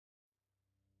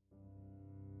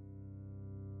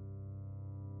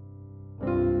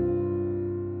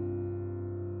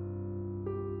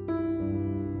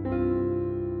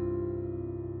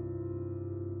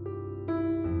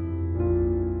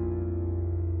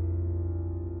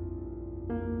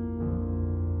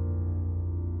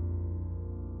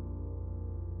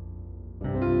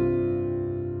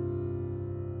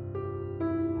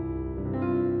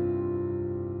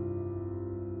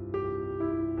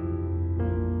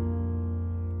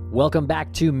Welcome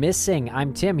back to Missing.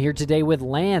 I'm Tim here today with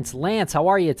Lance. Lance, how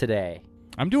are you today?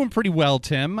 I'm doing pretty well,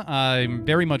 Tim. I'm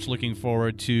very much looking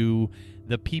forward to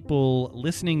the people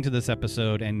listening to this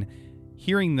episode and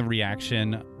hearing the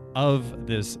reaction of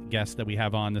this guest that we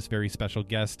have on, this very special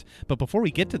guest. But before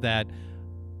we get to that,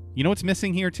 you know what's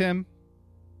missing here, Tim?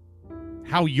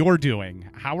 How you're doing.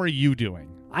 How are you doing?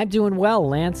 I'm doing well,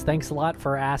 Lance. Thanks a lot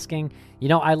for asking. You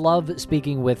know, I love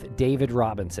speaking with David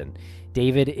Robinson.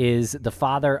 David is the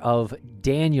father of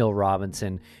Daniel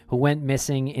Robinson, who went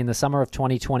missing in the summer of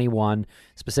 2021,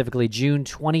 specifically June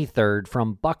 23rd,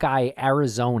 from Buckeye,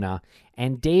 Arizona.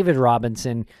 And David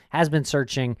Robinson has been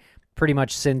searching pretty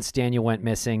much since Daniel went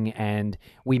missing, and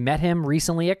we met him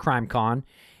recently at CrimeCon,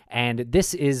 and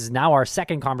this is now our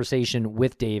second conversation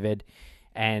with David,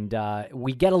 and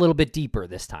we get a little bit deeper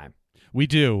this time. We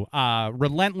do.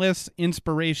 Relentless,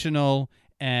 inspirational,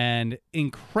 and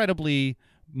incredibly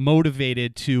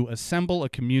motivated to assemble a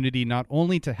community not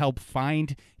only to help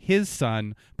find his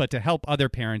son, but to help other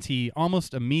parents. He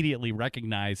almost immediately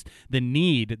recognized the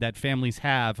need that families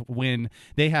have when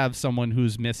they have someone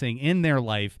who's missing in their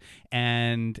life,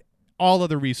 and all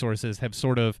other resources have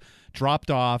sort of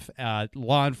dropped off.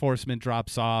 Law enforcement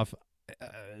drops off.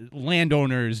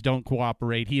 Landowners don't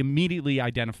cooperate. He immediately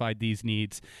identified these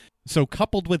needs. So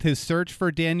coupled with his search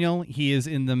for Daniel, he is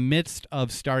in the midst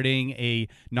of starting a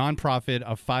nonprofit,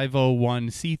 a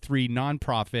 501c3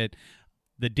 nonprofit,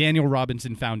 the Daniel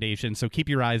Robinson Foundation. So keep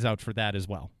your eyes out for that as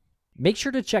well. Make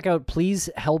sure to check out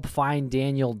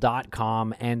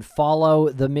pleasehelpfinddaniel.com and follow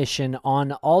the mission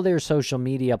on all their social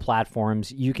media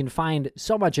platforms. You can find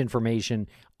so much information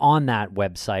on that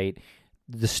website.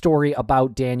 The story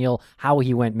about Daniel, how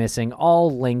he went missing,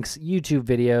 all links, YouTube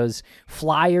videos,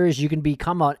 flyers. You can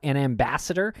become an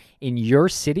ambassador in your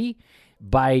city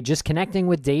by just connecting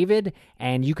with David,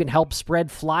 and you can help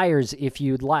spread flyers if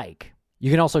you'd like.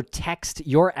 You can also text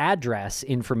your address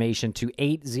information to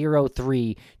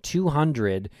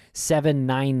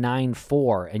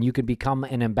 803-200-7994, and you can become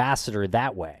an ambassador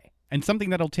that way. And something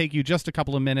that'll take you just a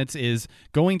couple of minutes is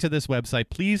going to this website,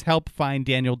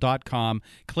 pleasehelpfinddaniel.com,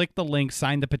 click the link,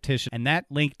 sign the petition, and that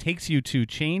link takes you to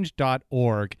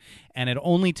change.org, and it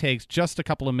only takes just a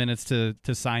couple of minutes to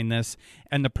sign this.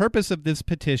 And the purpose of this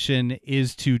petition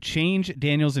is to change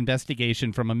Daniel's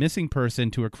investigation from a missing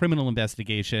person to a criminal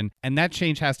investigation, and that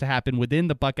change has to happen within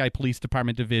the Buckeye Police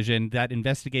Department division. That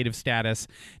investigative status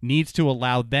needs to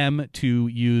allow them to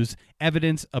use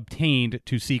evidence obtained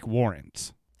to seek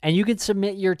warrants. And you can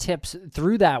submit your tips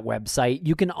through that website.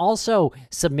 You can also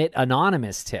submit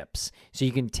anonymous tips. So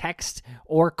you can text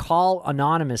or call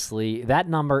anonymously. That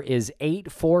number is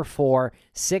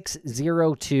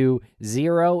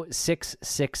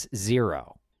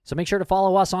 844-602-0660. So make sure to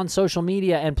follow us on social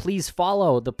media, and please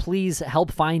follow the Please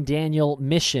Help Find Daniel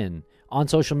mission on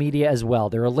social media as well.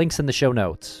 There are links in the show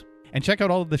notes. And check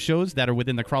out all of the shows that are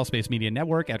within the Crawlspace Media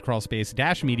Network at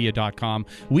crawlspace-media.com.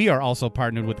 We are also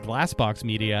partnered with Glassbox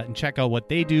Media, and check out what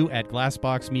they do at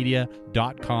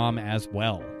glassboxmedia.com as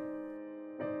well.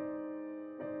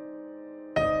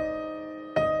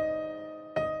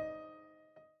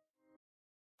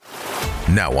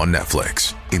 Now on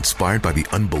Netflix, inspired by the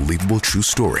unbelievable true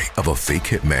story of a fake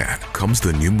hitman, comes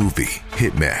the new movie,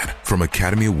 Hitman, from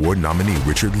Academy Award nominee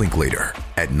Richard Linklater.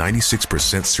 At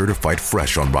 96% certified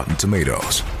fresh on Rotten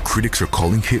Tomatoes, critics are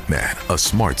calling Hitman a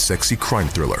smart, sexy crime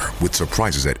thriller with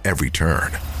surprises at every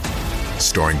turn.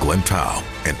 Starring Glenn Powell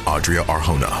and Adria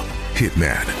Arjona,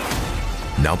 Hitman.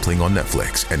 Now playing on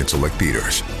Netflix and in select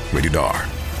theaters. Rated R.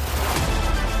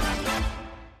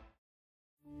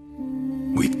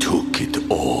 We took it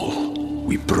all.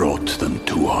 We brought them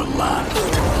to our land.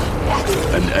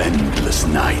 An endless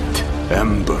night,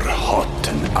 ember hot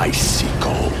and icy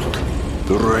cold.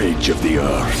 The rage of the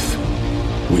earth.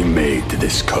 We made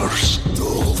this curse.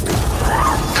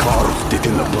 Carved it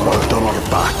in the blood on our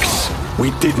backs.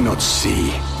 We did not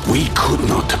see. We could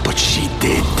not, but she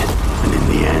did. And in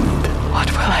the end... What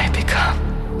will I become?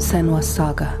 Senua's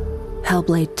Saga.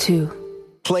 Hellblade 2.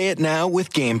 Play it now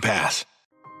with Game Pass.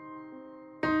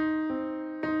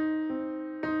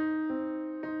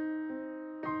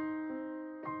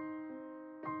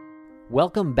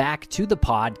 Welcome back to the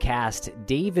podcast,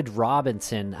 David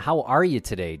Robinson. How are you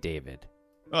today, David?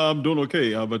 I'm doing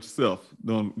okay. How about yourself?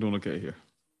 Doing okay here.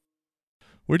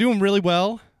 We're doing really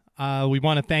well. We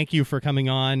want to thank you for coming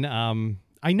on.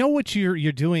 I know what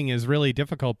you're doing is really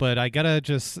difficult, but I gotta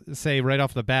just say right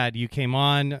off the bat, you came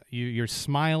on, you're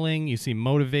smiling, you seem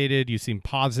motivated, you seem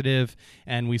positive,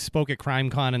 and we spoke at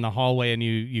CrimeCon in the hallway, and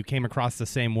you came across the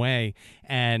same way,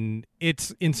 and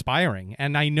it's inspiring.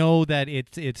 And I know that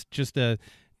it's just a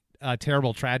a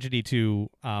terrible tragedy to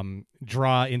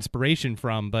draw inspiration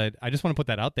from, but I just want to put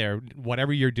that out there.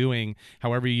 Whatever you're doing,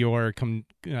 however you're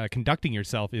conducting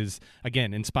yourself is,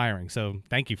 again, inspiring. So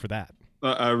thank you for that.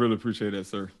 I really appreciate that,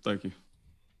 sir. Thank you.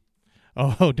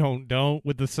 Oh, don't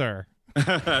with the sir.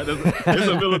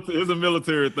 It's a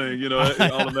military thing, you know. It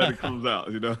automatically comes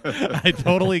out, you know. I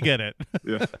totally get it.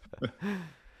 Yeah.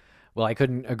 Well, I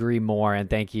couldn't agree more, and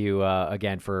thank you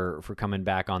again for coming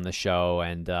back on the show.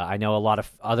 And I know a lot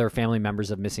of other family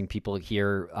members of missing people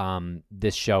hear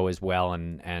this show as well,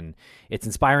 and it's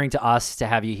inspiring to us to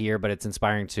have you here, but it's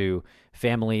inspiring to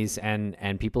families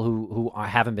and people who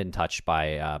haven't been touched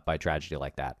by tragedy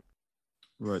like that.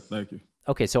 Right. Thank you.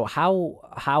 Okay, so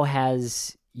how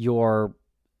has your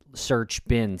search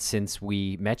been since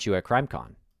we met you at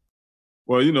CrimeCon?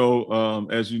 Well, you know,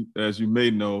 as you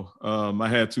may know, I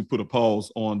had to put a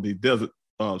pause on the desert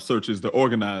searches, the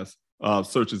organized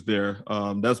searches there.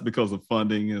 That's because of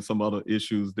funding and some other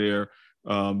issues there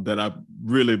that I've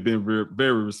really been very,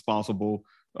 very responsible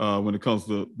when it comes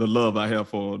to the love I have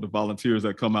for the volunteers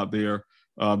that come out there.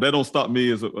 That don't stop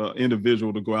me as an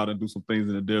individual to go out and do some things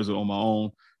in the desert on my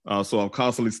own. So I'm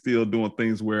constantly still doing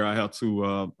things where I have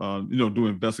to, do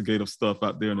investigative stuff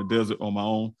out there in the desert on my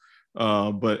own.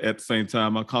 But at the same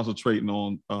time, I'm concentrating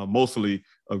on mostly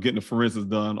of getting the forensics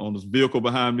done on this vehicle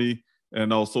behind me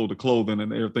and also the clothing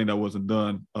and everything that wasn't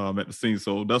done at the scene.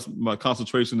 So that's my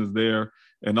concentration is there.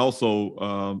 And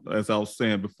also, as I was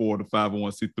saying before, the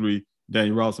 501c3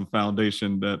 Daniel Robinson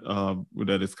Foundation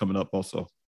that is coming up also.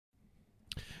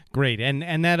 Great.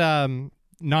 And that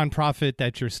nonprofit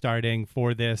that you're starting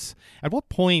for this, at what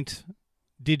point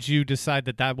did you decide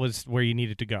that was where you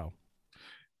needed to go?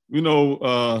 You know,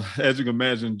 as you can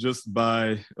imagine, just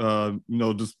by,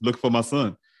 just looking for my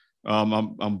son.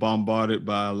 I'm bombarded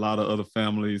by a lot of other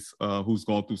families who's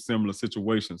going through similar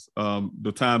situations.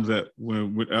 The times that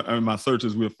when in my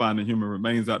searches, we're finding human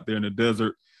remains out there in the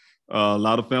desert, a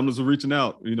lot of families are reaching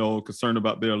out, you know, concerned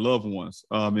about their loved ones.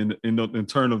 In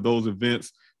turn of those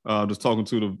events, just talking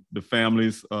to the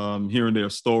families, hearing their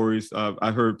stories.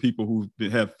 I heard people who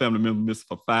have family members missing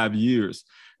for 5 years.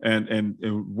 And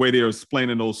the way they're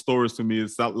explaining those stories to me,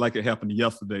 it's not like it happened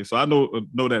yesterday. So I know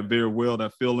that very well,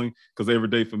 that feeling, because every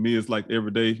day for me is like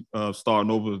every day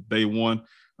starting over day one.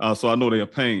 So I know their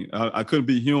pain. I couldn't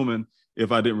be human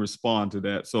if I didn't respond to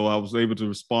that. So I was able to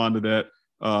respond to that,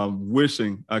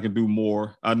 wishing I could do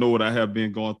more. I know what I have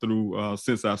been going through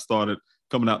since I started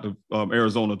coming out to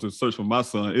Arizona to search for my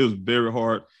son. It was very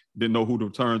hard. Didn't know who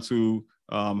to turn to,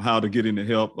 how to get any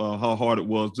help, how hard it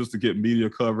was just to get media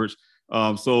coverage.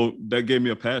 So that gave me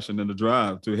a passion and a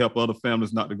drive to help other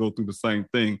families not to go through the same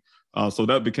thing. So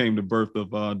that became the birth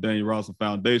of Daniel Robinson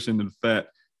Foundation and the fact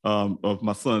of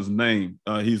my son's name.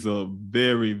 He's a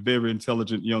very, very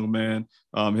intelligent young man,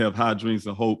 have high dreams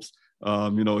and hopes. He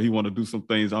want to do some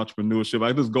things, entrepreneurship.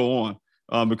 I just go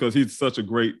on because he's such a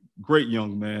great, great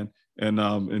young man.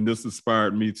 And this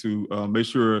inspired me to make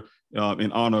sure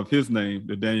in honor of his name,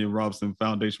 the Daniel Robinson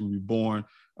Foundation will be born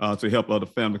to help other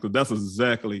families, because that's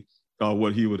exactly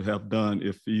what he would have done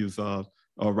if he's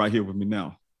right here with me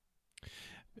now.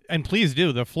 And please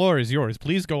do. The floor is yours.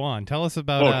 Please go on. Tell us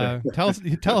about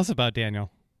tell us about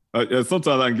Daniel. Sometimes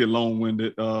I can get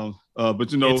long-winded, but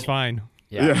it's fine.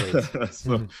 Yeah.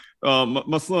 So,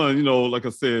 my son, like I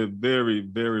said, very,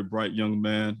 very bright young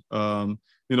man.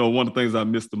 One of the things I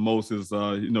miss the most is,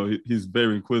 he's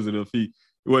very inquisitive.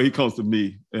 He comes to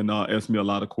me and asks me a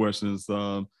lot of questions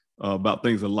about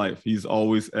things in life. He's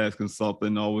always asking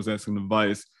something, always asking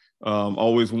advice,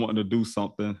 always wanting to do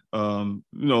something.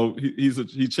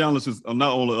 He challenges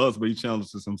not only us, but he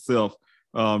challenges himself.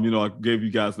 I gave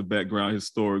you guys the background, his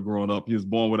story growing up. He was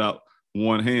born without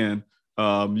one hand.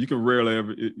 You can rarely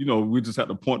ever, we just have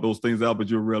to point those things out, but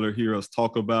you'll rarely hear us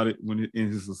talk about it when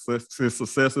in his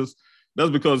successes. That's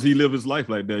because he lived his life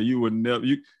like that. You would never,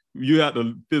 you had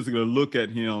to physically look at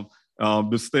him,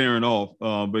 just staring off.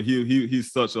 But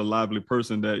he's such a lively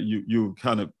person that you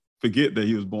kind of forget that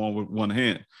he was born with one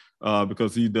hand,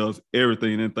 because he does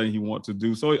everything and anything he wants to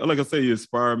do. So, like I say, he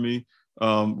inspired me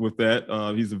with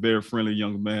that. He's a very friendly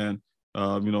young man.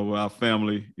 Our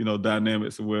family,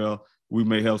 dynamics as well. We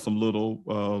may have some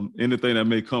little anything that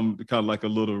may come kind of like a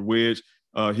little wedge.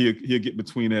 He'll get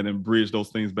between that and bridge those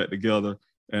things back together.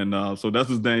 And so that's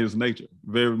his Daniel's nature,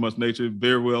 very much nature,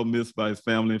 very well missed by his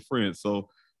family and friends. So,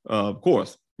 of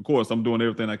course, I'm doing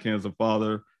everything I can as a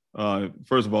father.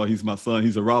 First of all, he's my son.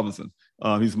 He's a Robinson.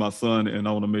 He's my son, and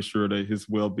I want to make sure that his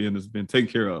well-being has been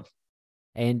taken care of.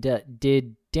 And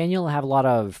did Daniel have a lot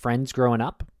of friends growing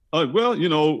up? Well,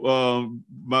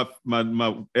 my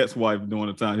ex-wife during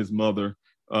the time, his mother,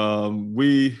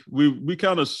 we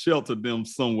kind of sheltered them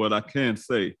somewhat, I can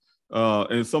say.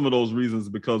 And some of those reasons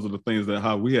because of the things that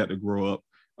how we had to grow up.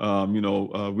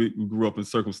 We grew up in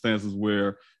circumstances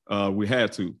where we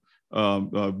had to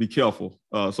be careful.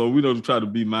 So we don't try to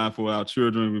be mindful of our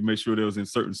children. We make sure they was in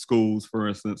certain schools, for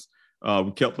instance.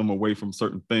 We kept them away from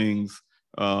certain things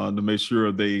to make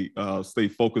sure they stay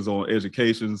focused on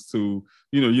educations to,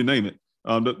 you name it.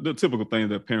 The typical thing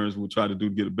that parents will try to do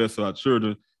to get the best of our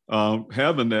children.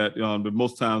 Having that, the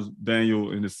most times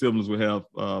Daniel and his siblings would have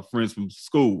friends from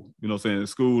school. In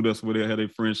school, that's where they had their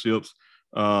friendships.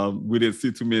 We didn't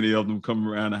see too many of them coming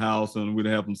around the house, and we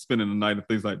didn't have them spending the night and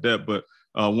things like that. But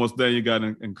once Daniel got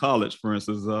in college, for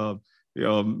instance,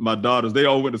 my daughters, they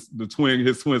all went to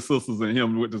his twin sisters and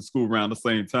him went to school around the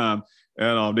same time.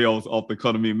 And they always often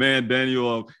come to me, man,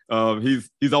 Daniel,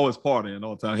 he's always partying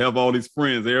all the time. Have all these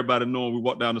friends. Everybody know him. We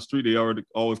walk down the street, they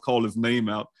always call his name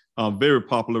out. Very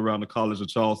popular around the College of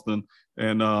Charleston.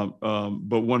 And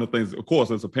but one of the things, of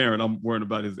course, as a parent, I'm worried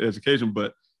about his education.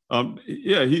 But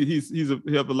he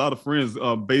have a lot of friends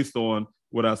based on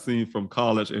what I've seen from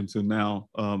college into now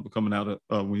coming out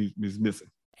of when he's missing.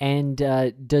 And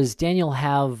does Daniel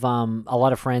have a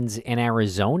lot of friends in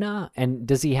Arizona? And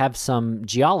does he have some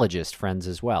geologist friends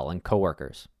as well and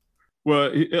coworkers?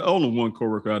 Well, only one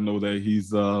coworker I know that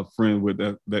he's a friend with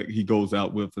that he goes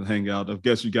out with and hang out. I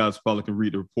guess you guys probably can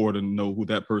read the report and know who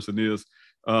that person is.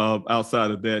 Outside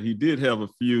of that, he did have a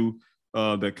few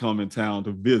that come in town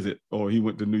to visit, or he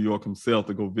went to New York himself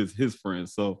to go visit his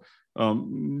friends. So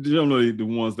generally the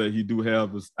ones that he do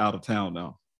have is out of town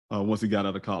now once he got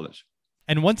out of college.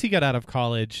 And once he got out of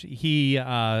college, he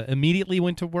immediately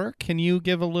went to work. Can you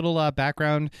give a little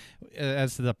background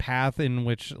as to the path in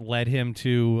which led him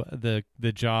to the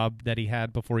job that he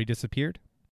had before he disappeared?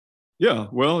 Yeah,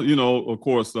 well, of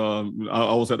course, I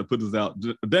always had to put this out.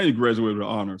 Daniel graduated with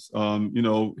honors.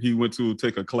 He went to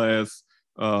take a class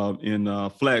in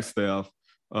Flagstaff,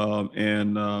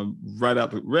 and right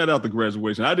out the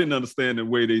graduation, I didn't understand the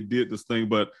way they did this thing,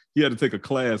 but he had to take a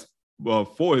class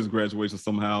for his graduation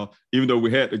somehow, even though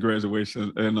we had the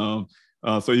graduation. And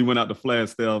so he went out to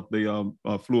Flagstaff. They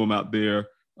flew him out there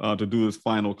to do his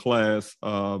final class.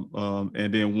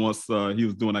 And then once he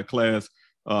was doing that class,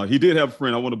 he did have a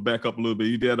friend. I want to back up a little bit.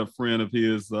 He did have a friend of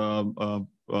his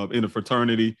in the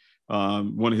fraternity,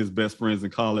 one of his best friends in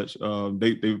college.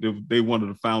 They one of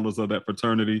the founders of that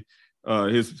fraternity.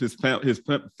 His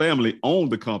family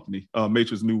owned the company,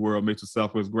 Matrix New World, Matrix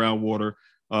Southwest Groundwater.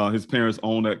 His parents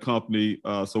owned that company.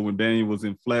 So when Daniel was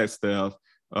in Flagstaff,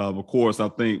 of course, I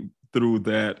think through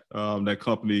that, that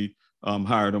company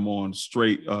hired him on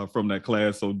straight from that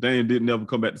class. So Daniel didn't ever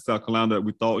come back to South Carolina that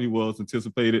we thought he was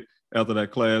anticipated after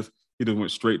that class. He just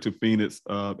went straight to Phoenix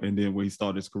and then where he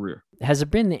started his career. Has there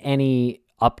been any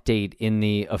update in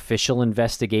the official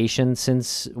investigation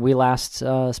since we last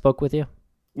spoke with you?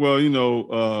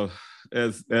 Well,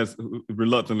 as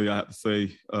reluctantly, I have to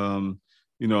say, I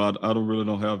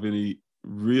don't have any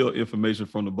real information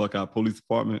from the Buckeye Police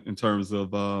Department in terms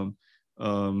of, I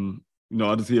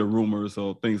just hear rumors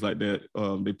or things like that.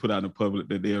 They put out in the public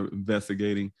that they're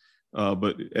investigating,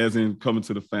 but as in coming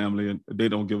to the family, and they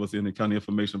don't give us any kind of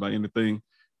information about anything.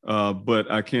 But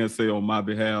I can say on my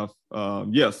behalf,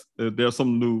 yes, there's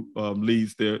some new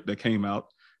leads there that came out.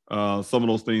 Some of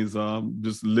those things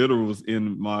just literally was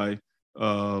in my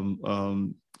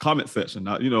comment section.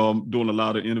 I'm doing a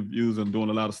lot of interviews and doing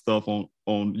a lot of stuff on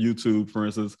YouTube, for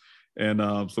instance, and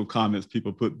some comments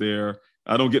people put there.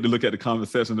 I don't get to look at the comment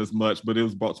section as much, but it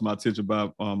was brought to my attention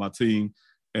by my team.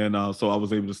 And so I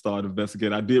was able to start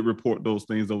investigating. I did report those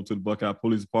things over to the Buckeye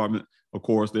Police Department. Of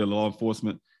course, they're law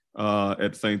enforcement.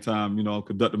 At the same time,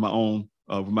 conducting my own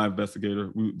with my investigator.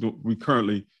 We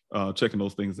currently checking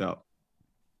those things out.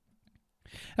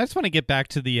 I just want to get back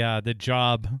to the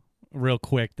job real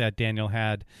quick that Daniel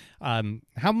had.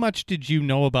 How much did you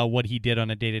know about what he did on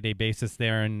a day-to-day basis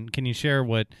there, and can you share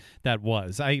what that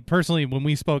was? I personally, when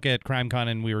we spoke at CrimeCon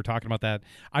and we were talking about that,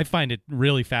 I find it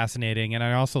really fascinating, and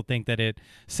I also think that it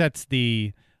sets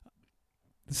the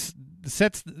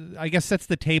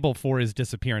table for his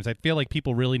disappearance. I feel like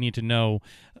people really need to know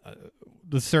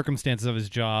the circumstances of his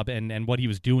job and what he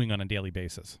was doing on a daily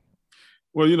basis.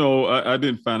 Well, I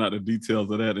didn't find out the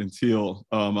details of that until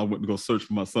I went to go search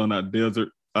for my son out there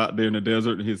in the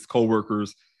desert. And his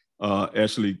coworkers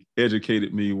actually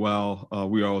educated me while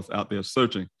we was out there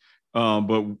searching.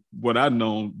 But what I'd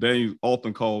known, Daniel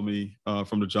often called me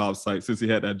from the job site. Since he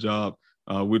had that job,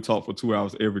 we'd talk for 2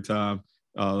 hours every time.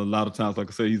 A lot of times, like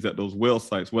I say, he's at those well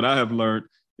sites. What I have learned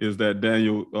is that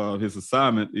Daniel, his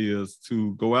assignment is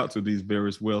to go out to these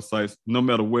various well sites, no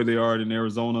matter where they are in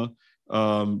Arizona.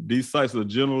 These sites are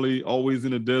generally always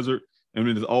in the desert, and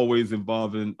it is always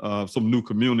involving some new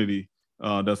community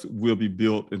that will be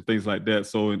built and things like that.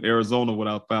 So in Arizona, what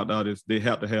I found out is they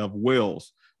have to have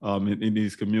wells in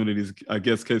these communities. I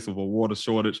guess case of a water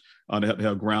shortage, they have to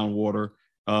have groundwater.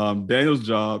 Daniel's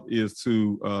job is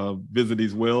to visit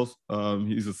these wells.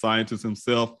 He's a scientist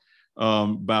himself.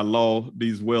 By law,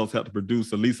 these wells have to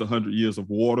produce at least 100 years of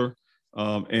water,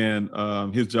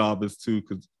 and his job is to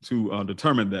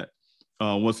determine that.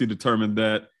 Once he determined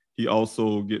that, he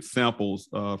also gets samples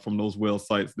from those well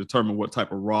sites, determine what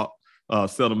type of rock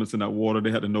sediments in that water.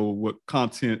 They had to know what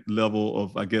content level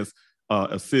of, I guess,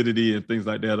 acidity and things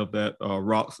like that of that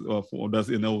rocks that's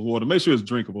in those water. Make sure it's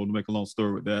drinkable, to make a long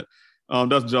story with that.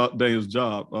 That's Daniel's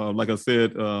job. Like I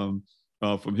said,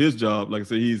 from his job, like I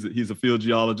said, he's a field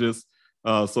geologist.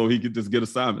 So he could just get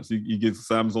assignments. He gets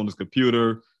assignments on his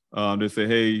computer. They say,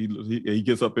 hey, he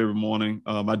gets up every morning.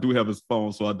 I do have his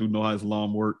phone, so I do know how his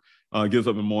alarm works. Gets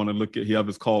up in the morning, he have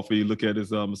his coffee, look at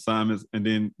his assignments, and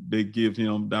then they give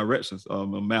him directions, a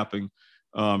mapping.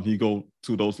 He go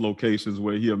to those locations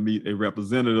where he'll meet a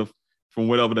representative from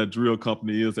whatever that drill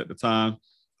company is at the time.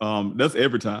 That's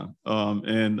every time.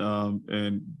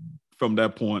 And from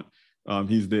that point,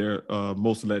 he's there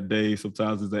most of that day.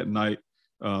 Sometimes it's at night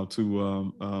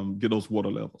to get those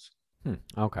water levels.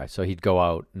 Okay, so he'd go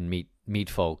out and meet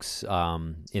folks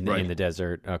in the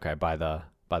desert. Okay, by the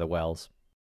wells.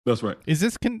 That's right. Is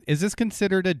this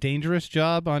considered a dangerous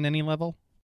job on any level?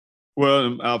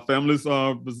 Well, our families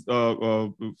are,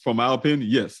 from our opinion,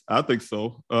 yes, I think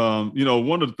so.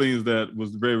 One of the things that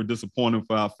was very disappointing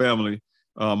for our family,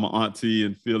 my auntie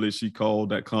in Philly, she called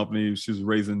that company, she was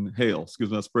raising hell.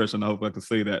 Excuse my expression. I hope I can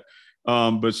say that.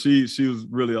 But she was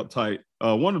really uptight.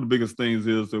 One of the biggest things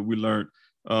is that we learned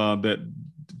that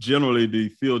generally the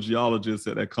field geologists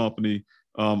at that company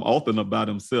often are by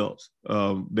themselves.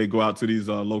 They go out to these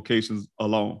locations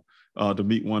alone to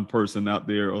meet one person out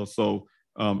there or so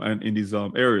and in these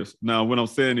areas. Now, what I'm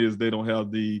saying is they don't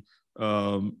have the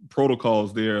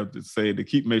protocols there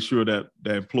to make sure that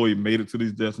the employee made it to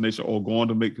these destinations or going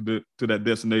to make it to that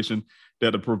destination,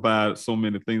 that to provide so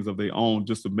many things of their own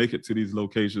just to make it to these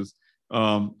locations.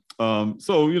 So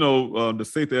the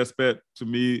safety aspect to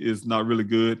me is not really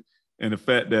good. And the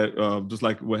fact that just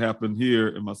like what happened here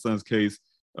in my son's case,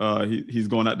 he's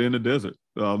going out there in the desert,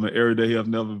 an area that he has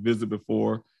never visited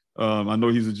before. I know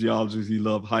he's a geologist. He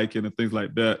loves hiking and things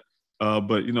like that.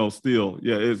 But still,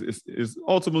 yeah, it's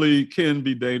ultimately can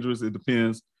be dangerous. It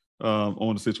depends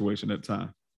on the situation at the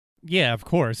time. Yeah, of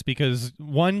course, because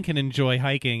one can enjoy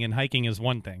hiking, and hiking is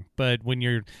one thing. But when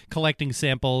you're collecting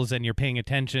samples and you're paying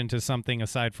attention to something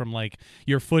aside from like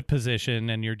your foot position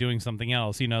and you're doing something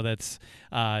else, that's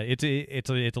it's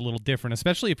a little different,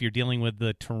 especially if you're dealing with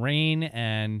the terrain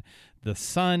and the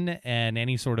sun and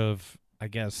any sort of, I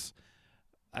guess,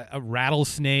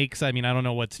 rattlesnakes. I mean, I don't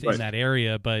know what's in that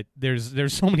area, but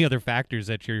there's so many other factors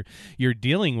that you're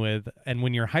dealing with. And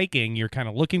when you're hiking, you're kind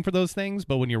of looking for those things.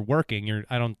 But when you're working,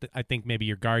 I think maybe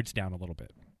your guard's down a little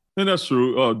bit. And that's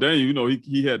true. Daniel,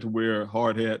 he had to wear a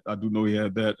hard hat. I do know he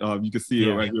had that. You can see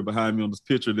it right here behind me on this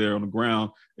picture there on the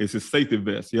ground. It's his safety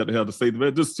vest. He had to have the safety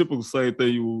vest. Just typical same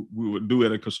thing we would do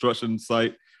at a construction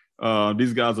site.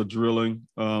 These guys are drilling.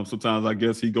 Sometimes I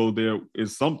guess he go there. In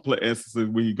some instances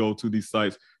when you go to these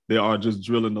sites, they are just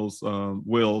drilling those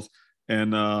wells.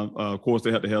 And of course,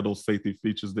 they have to have those safety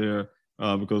features there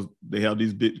because they have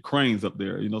these big cranes up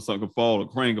there. Something can fall, a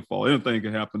crane can fall, anything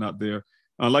can happen out there.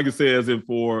 Like I said, as in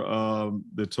for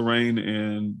the terrain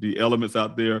and the elements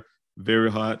out there,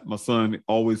 very hot. My son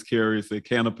always carries a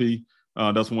canopy.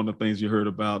 That's one of the things you heard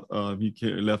about. He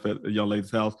left at a young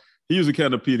lady's house. He used a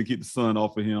canopy to keep the sun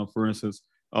off of him, for instance.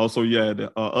 Also, the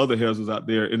other hazards out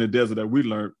there in the desert that we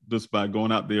learned just by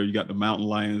going out there. You got the mountain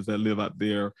lions that live out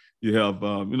there. You have,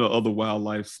 other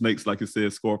wildlife, snakes, like you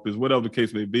said, scorpions, whatever the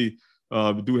case may be.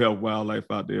 We do have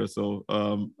wildlife out there. So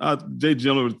Jay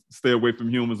generally stay away from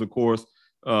humans, of course,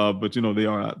 but, they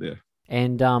are out there.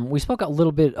 And we spoke a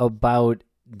little bit about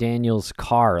Daniel's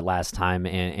car last time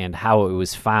and how it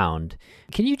was found.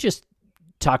 Can you just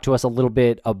talk to us a little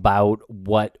bit about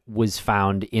what was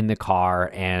found in the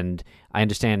car? And I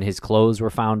understand his clothes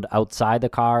were found outside the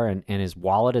car and his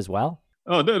wallet as well.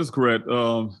 Oh, that is correct.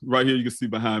 Right here, you can see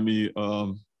behind me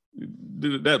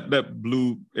that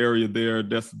blue area there.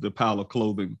 That's the pile of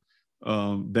clothing.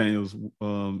 Daniel's.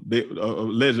 They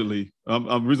allegedly.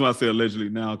 The reason why I say allegedly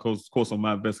now, because of course on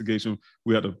my investigation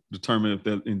we had to determine if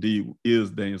that indeed is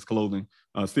Daniel's clothing.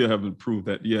 I still haven't proved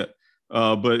that yet.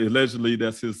 But allegedly,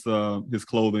 that's his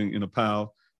clothing in a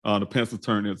pile. The pencil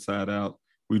turned inside out.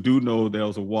 We do know there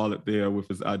was a wallet there with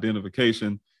his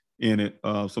identification, in it,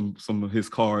 some of his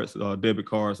cards, debit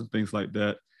cards and things like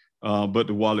that. But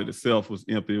the wallet itself was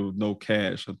empty with no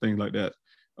cash and things like that.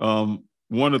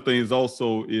 One of the things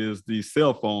also is the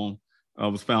cell phone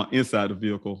was found inside the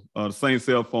vehicle. The same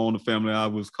cell phone the family I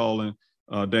was calling,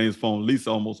 Dane's phone, at least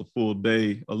almost a full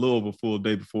day, a little over a full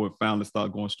day before it finally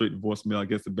started going straight to voicemail. I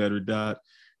guess the battery died.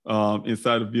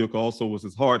 Inside the vehicle also was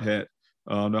his hard hat.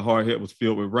 The hard hat was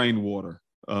filled with rainwater,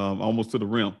 almost to the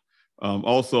rim.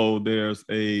 Also, there's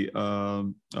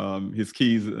his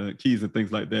keys and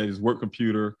things like that, his work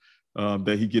computer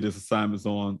that he get his assignments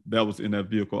on, that was in that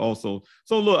vehicle also.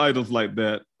 So little items like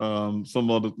that, some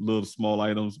other little small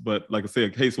items, but like I said, a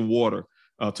case of water,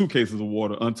 2 cases of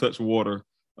water, untouched water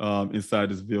inside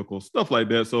this vehicle, stuff like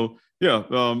that. So yeah,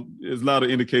 there's a lot of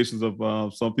indications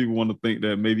of some people want to think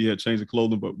that maybe he had changed the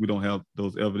clothing, but we don't have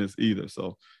those evidence either.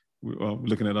 So we're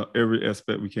looking at every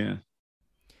aspect we can.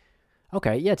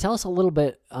 Okay, yeah. Tell us a little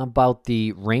bit about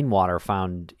the rainwater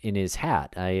found in his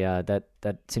hat.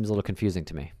 That seems a little confusing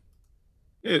to me.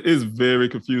 It is very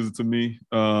confusing to me.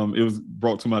 It was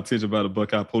brought to my attention by the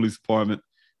Buckeye Police Department.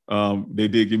 They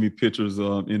did give me pictures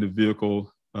in the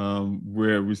vehicle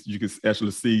where you could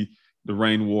actually see the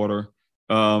rainwater.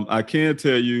 I can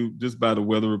tell you just by the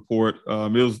weather report,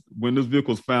 it was when this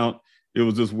vehicle was found, it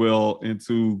was just well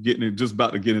into just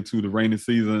about to get into the rainy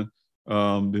season,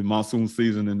 the monsoon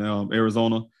season in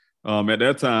Arizona. At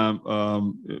that time,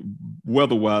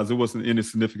 weather-wise, there wasn't any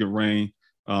significant rain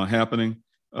happening.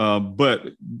 But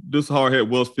this hard hat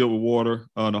was filled with water.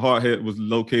 The hard hat was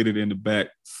located in the back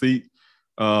seat.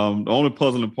 The only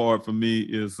puzzling part for me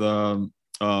is how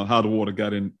the water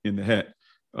got in the hat.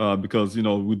 Because,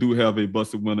 we do have a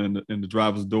busted window in the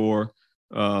driver's door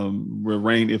where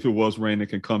rain, if it was rain, it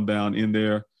can come down in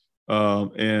there.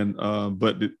 But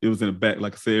it was in the back.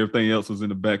 Like I said, everything else was in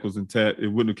the back, was intact. It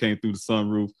wouldn't have came through the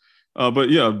sunroof. But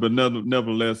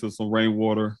nevertheless, there's some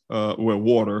rainwater,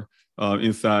 water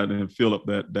inside and fill up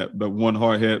that one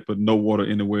hard hat, but no water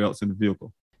anywhere else in the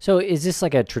vehicle. So is this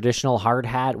like a traditional hard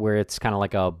hat where it's kind of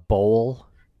like a bowl?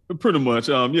 Pretty much.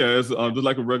 It's just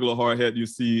like a regular hard hat you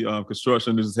see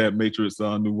construction. It just had Matrix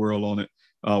New World on it,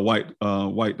 white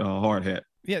hard hat.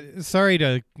 Yeah, sorry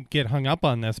to get hung up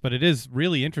on this, but it is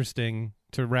really interesting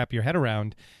to wrap your head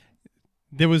around.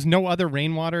 There was no other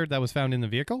rainwater that was found in the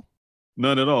vehicle?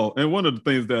 None at all. And one of the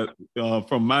things that,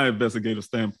 from my investigative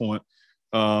standpoint,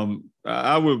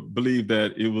 I would believe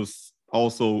that it was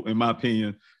also, in my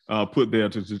opinion, put there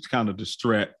to just kind of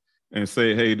distract and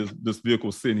say, hey, this vehicle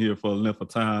was sitting here for a length of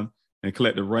time and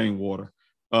collected rainwater.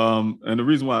 And the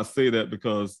reason why I say that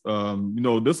because,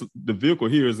 the vehicle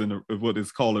here is in what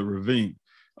is called a ravine.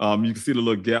 You can see the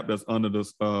little gap that's under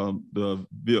the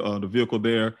vehicle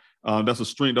there. That's a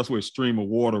stream. That's where a stream of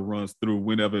water runs through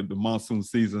whenever the monsoon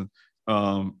season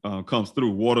comes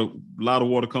through. A lot of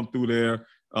water comes through there.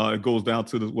 It goes down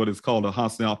to what is called the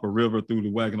Hassayampa River through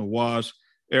the Wagner Wash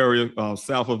area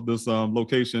south of this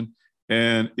location.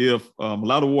 And if a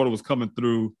lot of water was coming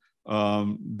through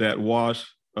that wash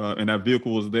and that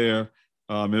vehicle was there,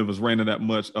 and it was raining that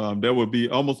much, there would be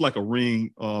almost like a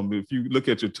ring. If you look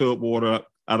at your tub water,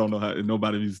 I don't know how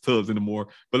nobody uses tubs anymore,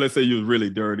 but let's say you're really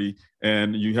dirty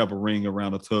and you have a ring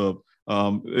around a tub,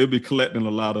 it'd be collecting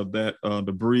a lot of that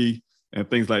debris and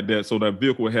things like that. So that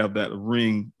vehicle would have that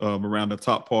ring around the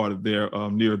top part of there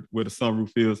near where the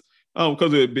sunroof is.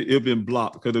 Because it'd been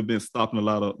blocked, because it'd been stopping a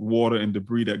lot of water and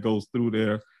debris that goes through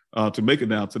there to make it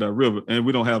down to that river. And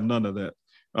we don't have none of that.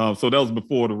 So that was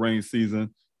before the rain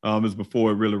season. It was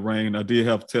before it really rained. I did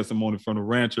have testimony from the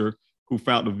rancher who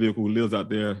found the vehicle, who lives out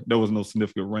there. There was no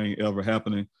significant rain ever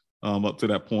happening up to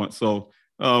that point. So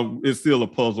it's still a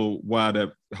puzzle why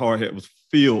that hard hat was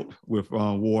filled with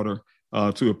water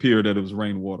to appear that it was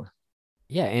rainwater.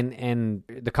 Yeah, and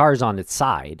the car's on its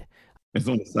side. It's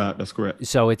on the side. That's correct.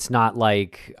 So it's not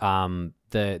like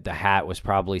the hat was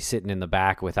probably sitting in the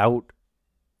back without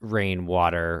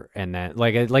rainwater, and then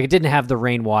like it didn't have the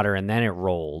rainwater, and then it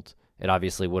rolled. It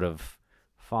obviously would have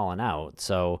fallen out.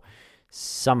 So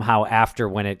somehow after,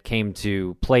 when it came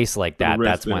to place like that,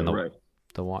 that's when the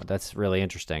that's really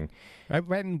interesting.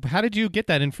 Right. How did you get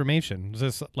that information? Was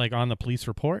this like on the police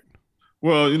report?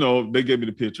 Well, they gave me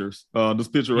the pictures. This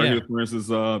picture right here, for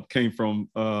instance, came from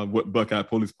what Buckeye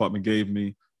Police Department gave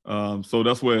me. So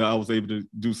that's where I was able to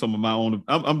do some of my own.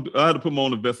 I had to put my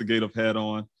own investigative hat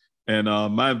on, and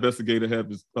my investigative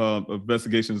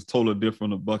investigation is totally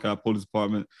different from Buckeye Police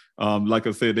Department. Like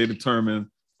I said, they determined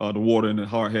the water in the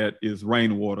hard hat is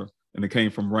rainwater, and it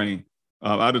came from rain.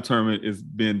 I determined it's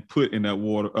been put in that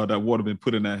water been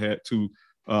put in that hat to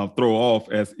throw off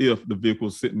as if the vehicle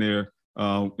was sitting there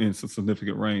in some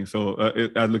significant rain. So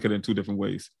I look at it in two different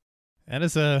ways. That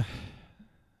is a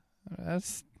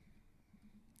It's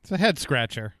a head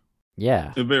scratcher.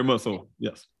 Yeah. And very much so,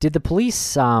 yes. Did the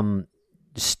police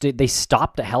they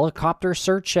stopped a helicopter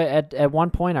search at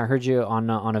one point? I heard you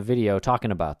on a video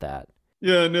talking about that.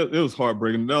 Yeah, and it was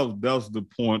heartbreaking. That was the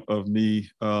point of me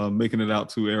making it out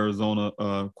to Arizona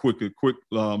quick,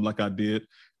 like I did.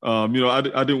 I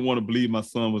didn't want to believe my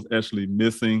son was actually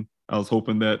missing. I was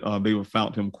hoping that they would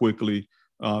found him quickly,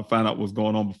 find out what's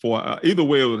going on before. Either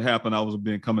way it would happen, I was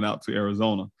coming out to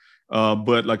Arizona.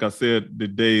 But like I said,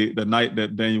 the night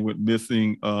that Daniel went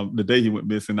missing, the day he went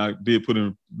missing, I did put in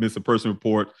a missing person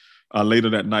report. Later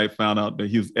that night, found out that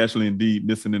he was actually indeed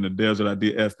missing in the desert. I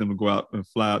did ask them to go out and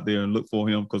fly out there and look for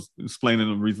him, because explaining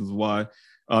the reasons why.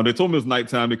 They told me it was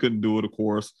nighttime. They couldn't do it, of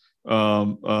course.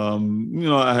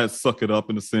 I had suck it up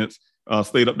in a sense.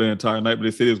 Stayed up there the entire night, but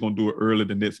they said they was going to do it early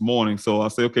the next morning. So I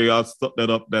said, okay, I'll suck that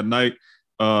up that night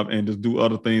and just do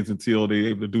other things until they're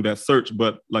able to do that search.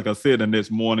 But like I said, the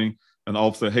next morning, an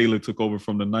officer, Haley, took over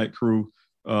from the night crew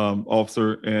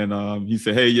officer, and he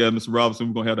said, hey, yeah, Mr. Robinson,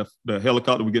 we're going to have the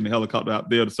helicopter. We're getting the helicopter out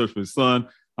there to search for his son.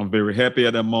 I'm very happy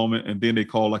at that moment. And then they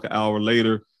called like an hour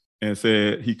later and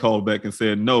said, he called back and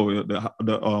said, no,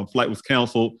 the flight was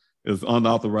canceled. It was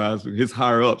unauthorized. His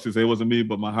higher ups, he said, it wasn't me,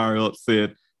 but my higher ups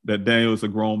said that Daniel is a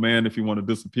grown man. If he want to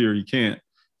disappear, he can't.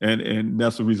 And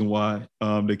that's the reason why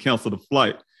they canceled the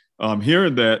flight.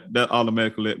 Hearing that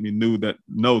automatically let me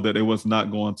know that it was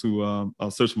not going to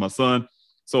search for my son.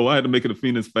 So I had to make it a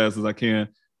Phoenix as fast as I can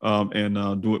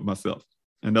and do it myself.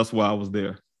 And that's why I was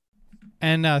there.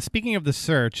 And speaking of the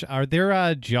search, are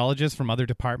there geologists from other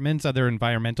departments, other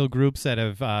environmental groups that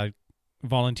have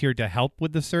volunteered to help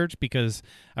with the search? Because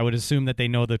I would assume that they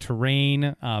know the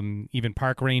terrain, even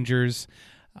park rangers.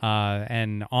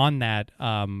 And on that,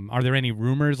 are there any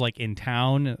rumors like in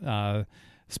town,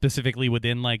 specifically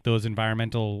within like those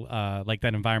environmental, like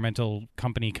that environmental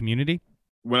company community?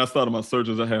 When I started my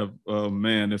searches, I have,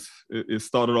 it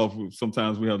started off with,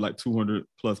 sometimes we have like 200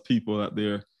 plus people out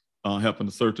there helping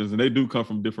the searchers, and they do come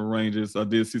from different ranges. I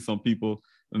did see some people,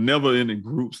 never in the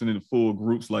groups and in the full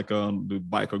groups, like the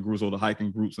biker groups or the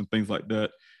hiking groups and things like that.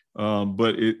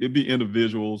 But it'd be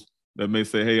individuals that may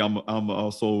say, hey, I'm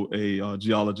also a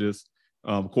geologist.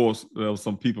 Of course, there was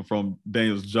some people from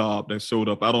Daniel's job that showed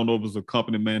up. I don't know if it was a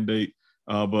company mandate,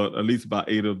 but at least about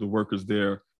 8 of the workers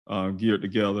there geared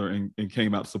together and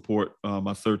came out to support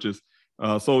my searches.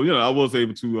 So, I was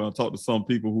able to talk to some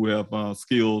people who have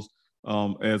skills,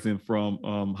 as in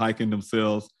from hiking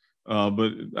themselves.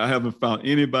 But I haven't found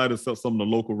anybody except some of the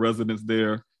local residents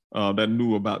there that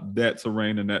knew about that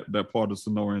terrain and that part of the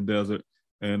Sonoran Desert.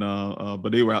 And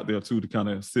but they were out there too to kind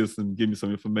of assist and give me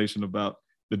some information about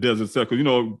the desert itself. Because,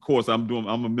 of course, I'm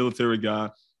a military guy.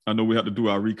 I know we have to do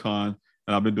our recon,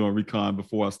 and I've been doing recon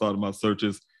before I started my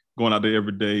searches, going out there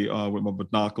every day with my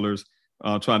binoculars,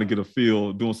 trying to get a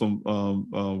feel, doing some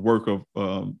work of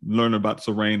learning about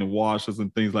the terrain and washes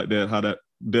and things like that, how that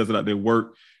desert out there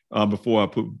worked before I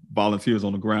put volunteers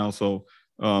on the ground. So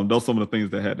those are some of the things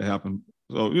that had to happen.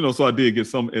 So, so I did get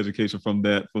some education from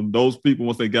those people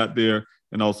once they got there,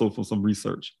 and also from some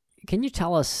research. Can you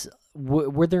tell us,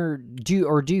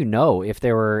 do you know if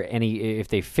there were if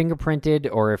they fingerprinted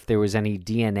or if there was any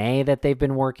DNA that they've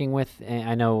been working with?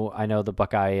 I know the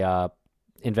Buckeye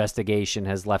investigation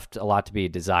has left a lot to be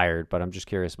desired, but I'm just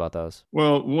curious about those.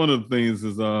 Well, one of the things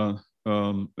is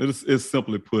it's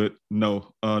simply put,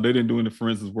 no. They didn't do any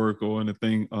forensics work or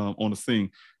anything on the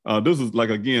scene. This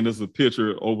is a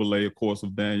picture overlay, of course,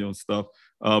 of Daniel and stuff.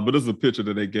 But this is a picture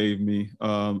that they gave me.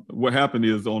 What happened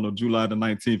is on July the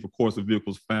 19th, of course, the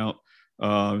vehicle was found.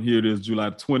 Here it is,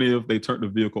 July 20th. They turned the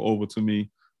vehicle over to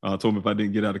me, told me if I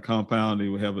didn't get out of the compound, they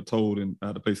would have it towed and I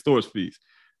had to pay storage fees.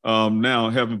 Now,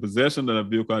 having possession of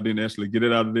that vehicle, I didn't actually get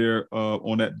it out of there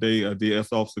on that day. I did ask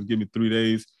the officer to give me 3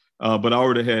 days. But I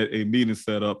already had a meeting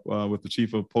set up with the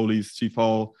chief of police, Chief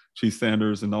Hall, Chief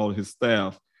Sanders, and all of his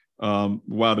staff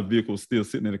while the vehicle was still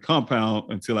sitting in the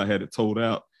compound until I had it towed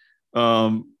out.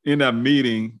 In that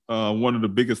meeting, one of the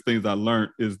biggest things I learned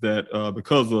is that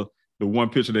because of the one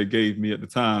picture they gave me at the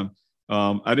time,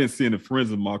 I didn't see any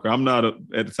forensic marker. I'm not,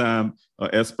 at the time, an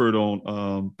expert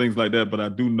on things like that, but I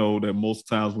do know that most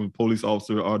times when police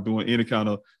officers are doing any kind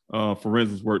of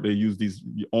forensics work, they use these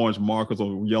orange markers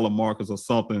or yellow markers or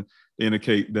something to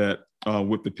indicate that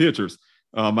with the pictures.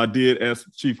 I did ask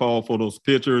Chief Hall for those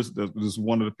pictures. This is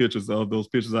one of the pictures of those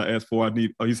pictures I asked for.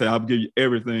 He said, I'll give you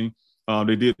everything.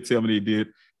 They did tell me they did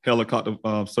helicopter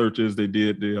searches. They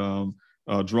did the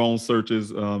drone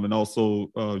searches and also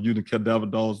using cadaver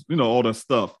dolls, all that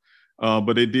stuff.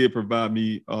 But they did provide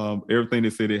me everything they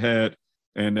said they had.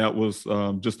 And that was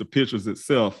just the pictures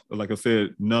itself. Like I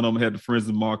said, none of them had the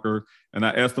forensic marker. And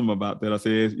I asked them about that. I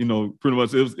said, pretty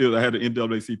much I had an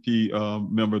NAACP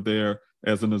member there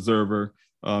as an observer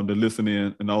to listen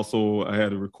in. And also I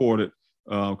had a recorded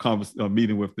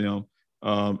meeting with them.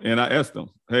 And I asked them,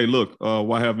 hey, look,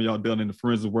 why haven't y'all done any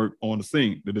forensic work on the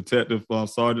scene? The detective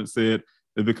sergeant said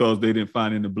it's because they didn't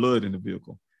find any blood in the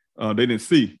vehicle. They didn't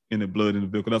see any blood in the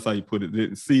vehicle. That's how you put it. They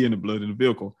didn't see any blood in the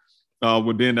vehicle.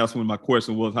 Well, then that's when my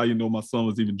question was, how you know my son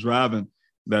was even driving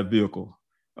that vehicle?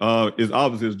 It's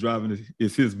obvious his driving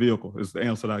is his vehicle. Is the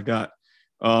answer that I got.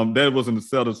 That wasn't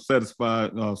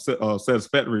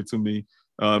satisfactory to me.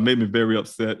 Made me very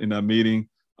upset in that meeting.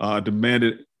 I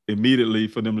demanded immediately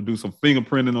for them to do some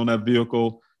fingerprinting on that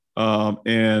vehicle,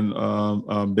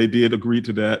 and they did agree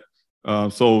to that.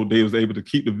 So they was able to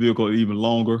keep the vehicle even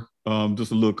longer,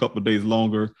 just a little couple of days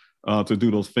longer. To do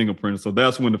those fingerprints. So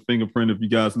that's when the fingerprint, if you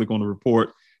guys look on the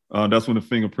report, that's when the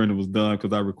fingerprinting was done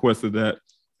because I requested that.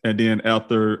 And then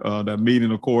after that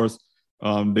meeting, of course,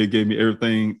 they gave me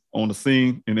everything on the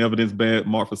scene and evidence bag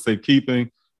marked for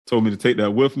safekeeping, told me to take that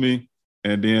with me.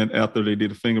 And then after they did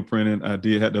the fingerprinting, I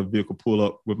did have the vehicle pull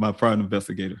up with my private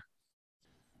investigator.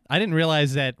 I didn't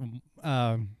realize that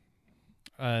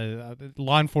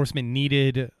law enforcement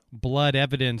needed blood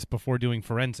evidence before doing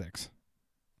forensics.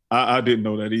 I didn't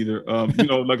know that either.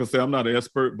 Like I said, I'm not an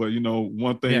expert, but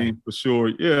one thing for sure,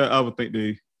 I would think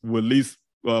they would at least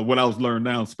what I was learning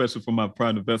now, especially from my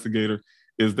private investigator,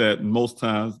 is that most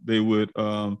times they would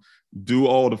do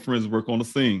all the forensic work on the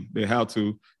scene. They have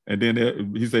to, and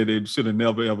then he said they should have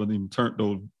never ever even turned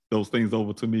those things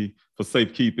over to me for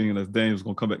safekeeping, and as Daniel's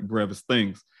gonna come back and grab his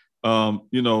things.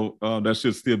 That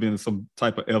should still be in some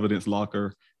type of evidence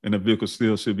locker, and the vehicle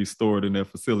still should be stored in their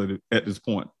facility at this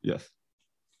point. Yes.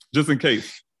 Just in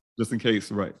case,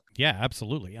 right. Yeah,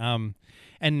 absolutely. And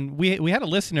we had a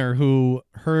listener who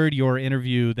heard your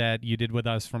interview that you did with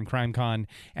us from CrimeCon,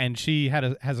 and she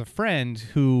has a friend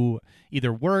who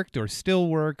either worked or still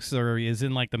works or is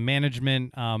in like the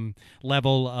management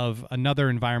level of another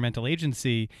environmental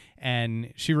agency,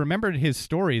 and she remembered his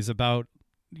stories about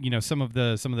some of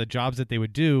the jobs that they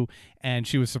would do, and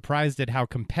she was surprised at how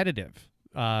competitive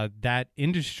that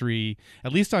industry,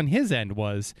 at least on his end,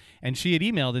 was. And she had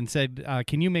emailed and said,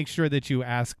 can you make sure that you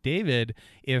ask David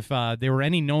if there were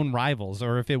any known rivals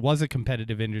or if it was a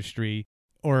competitive industry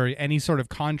or any sort of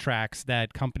contracts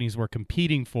that companies were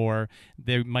competing for.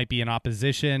 There might be an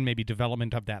opposition, maybe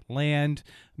development of that land,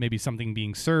 maybe something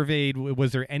being surveyed.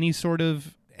 Was there any sort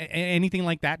of anything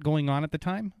like that going on at the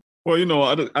time? Well,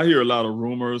 I hear a lot of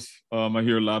rumors. I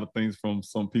hear a lot of things from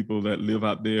some people that live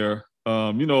out there.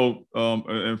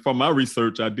 And from my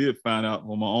research, I did find out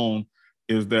on my own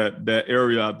is that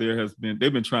area out there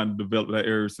they've been trying to develop that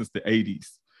area since the 80s.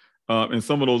 And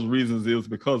some of those reasons is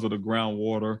because of the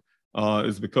groundwater.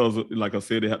 It's because, like I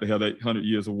said, they have to have 800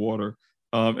 years of water.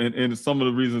 And some of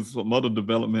the reasons, some other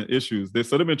development issues. They've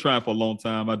been trying for a long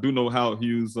time. I do know Howard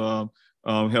Hughes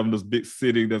having this big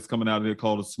city that's coming out of there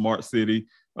called a smart city.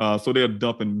 So they're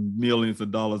dumping millions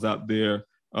of dollars out there.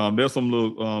 There's some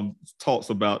little talks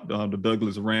about the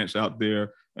Douglas Ranch out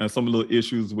there and some little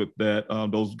issues with that.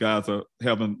 Those guys are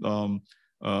having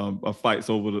fights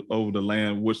over the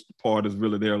land, which part is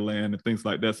really their land and things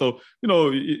like that. So,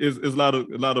 it's a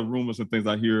lot of rumors and things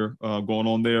I hear going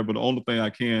on there. But the only thing I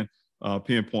can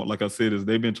pinpoint, like I said, is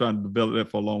they've been trying to develop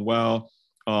that for a long while.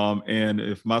 And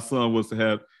if my son was to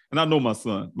have, and I know my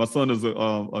son is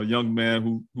a young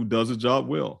man who does his job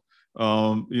well.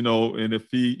 And if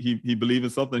he believes in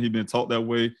something, he's been taught that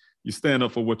way. You stand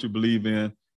up for what you believe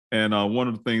in. And one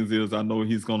of the things is I know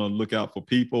he's going to look out for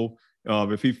people.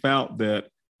 If he found that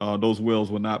those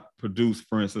wells would not produce,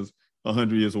 for instance,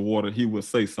 100 years of water, he would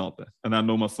say something. And I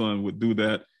know my son would do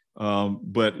that.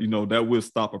 But that would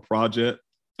stop a project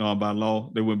by law.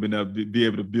 They wouldn't be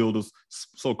able to build a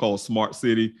so-called smart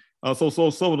city. So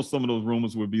some of those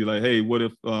rumors would be like, hey, what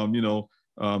if,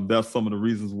 that's some of the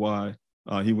reasons why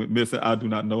he went missing. I do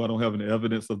not know. I don't have any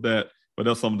evidence of that, but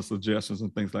that's some of the suggestions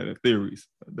and things like that, theories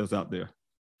that's out there.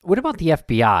 What about the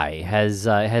FBI? Has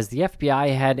the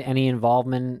FBI had any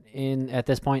involvement at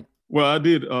this point? Well, I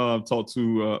did talk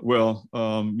to,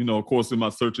 of course, in my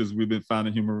searches, we've been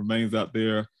finding human remains out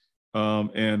there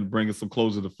and bringing some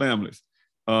closure to families.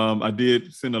 I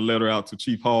did send a letter out to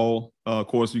Chief Hall. Of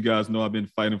course, you guys know I've been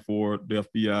fighting for the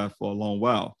FBI for a long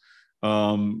while.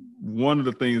 One of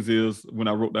the things is when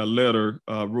I wrote that letter,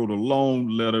 wrote a long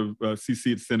letter,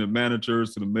 CC'd Senate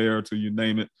managers, to the mayor, to you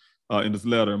name it, in this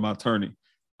letter, my attorney.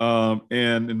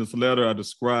 And in this letter, I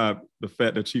described the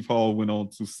fact that Chief Hall went on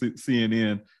to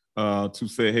CNN to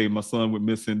say, hey, my son went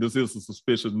missing. This is a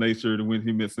suspicious nature. And when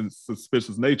he missing,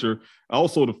 suspicious nature.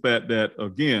 Also, the fact that,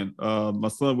 again, my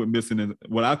son went missing in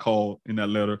what I call in that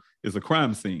letter is a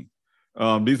crime scene.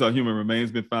 These are human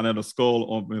remains been found at a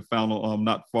skull, been found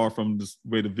not far from this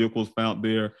where the vehicle was found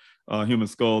there, human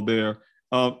skull there.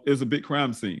 It's a big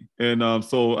crime scene. And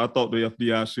so I thought the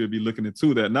FBI should be looking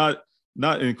into that,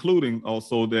 not including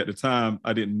also that at the time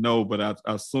I didn't know, but I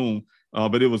assume,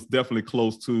 but it was definitely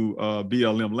close to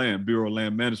BLM land, Bureau of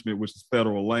Land Management, which is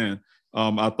federal land.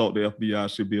 I thought the FBI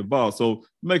should be involved. So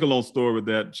make a long story with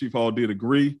that, Chief Hall did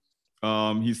agree.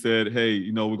 He said,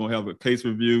 hey, we're going to have a case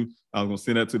review. I'm going to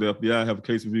send that to the FBI, have a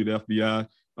case review to the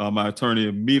FBI. My attorney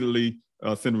immediately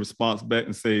send a response back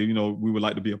and say, we would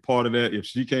like to be a part of that. If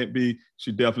she can't be,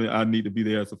 I need to be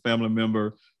there as a family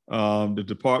member. The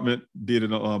department did it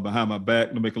behind my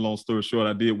back. To make a long story short,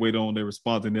 I did wait on their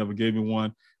response. They never gave me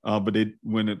one. But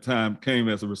when the time came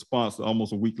as a response,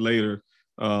 almost a week later,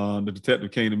 the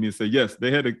detective came to me and said, yes,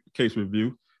 they had a case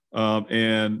review.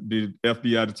 And the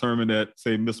FBI determined that,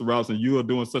 say, Mr. Robinson, you are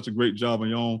doing such a great job on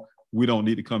your own. We don't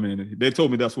need to come in. They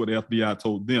told me that's what the FBI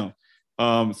told them.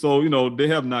 So, they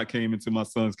have not came into my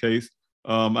son's case.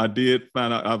 I did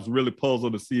find out, I was really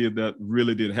puzzled to see if that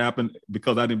really did happen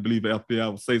because I didn't believe the FBI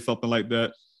would say something like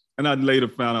that. And I later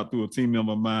found out through a team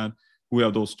member of mine who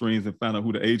have those strings and found out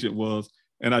who the agent was.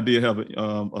 And I did have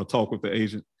a talk with the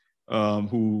agent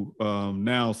who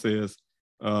now says,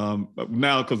 now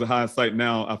because of hindsight,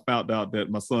 now I found out that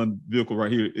my son's vehicle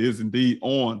right here is indeed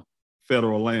on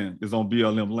federal land, is on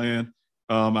BLM land.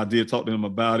 I did talk to him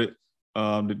about it.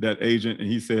 That agent, and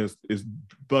he says it's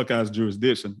Buckeye's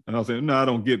jurisdiction. And I said, no, I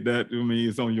don't get that. I mean,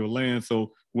 it's on your land.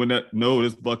 So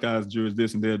it's Buckeye's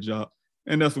jurisdiction, their job.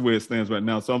 And that's the way it stands right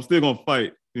now. So I'm still going to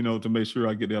fight, to make sure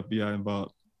I get the FBI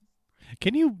involved.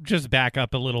 Can you just back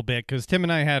up a little bit? Because Tim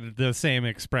and I had the same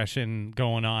expression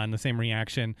going on, the same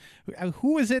reaction.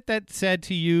 Who is it that said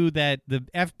to you that the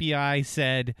FBI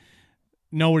said,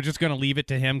 no, we're just going to leave it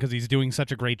to him because he's doing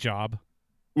such a great job?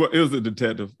 Well, it was a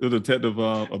detective. It was a detective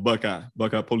of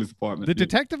Buckeye Police Department. The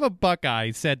detective of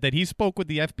Buckeye said that he spoke with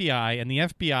the FBI, and the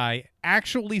FBI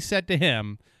actually said to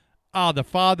him, the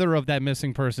father of that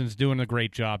missing person is doing a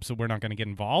great job, so we're not going to get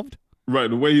involved? Right.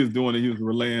 The way he was doing it, he was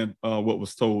relaying what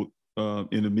was told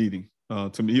in the meeting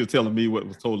to me. He was telling me what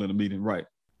was told in the meeting. Right.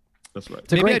 That's right.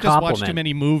 It's a maybe I just compliment. watched too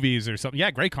many movies or something.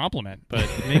 Yeah, great compliment. But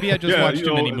maybe I just watched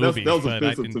too many movies. That was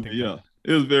offensive to me, yeah.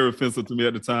 It was very offensive to me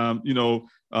at the time.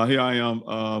 Here I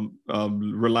am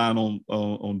relying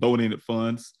on donated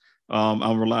funds.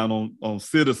 I'm relying on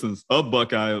citizens of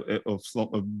Buckeye,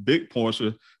 a big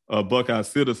portion of Buckeye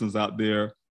citizens out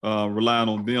there, relying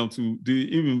on them to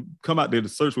even come out there to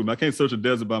search with me. I can't search a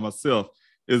desert by myself.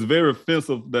 It's very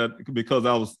offensive that because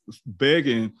I was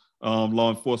begging law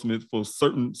enforcement for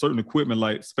certain equipment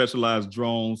like specialized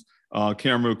drones,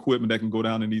 camera equipment that can go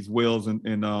down in these wells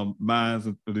and mines,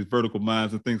 and these vertical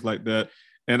mines and things like that.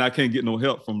 And I can't get no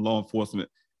help from law enforcement.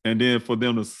 And then for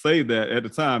them to say that at the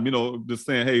time, just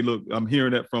saying, hey, look, I'm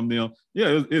hearing that from them.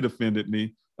 Yeah, it offended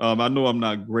me. I know I'm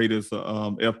not great as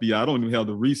FBI. I don't even have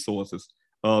the resources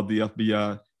of the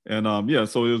FBI. And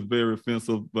so it was very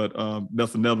offensive, but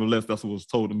nevertheless, that's what was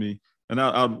told to me. And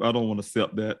I don't want to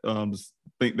accept that, just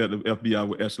think that the FBI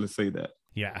would actually say that.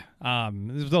 Yeah.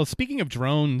 So speaking of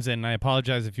drones, and I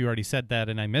apologize if you already said that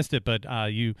and I missed it, but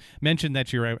you mentioned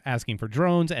that you're asking for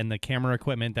drones and the camera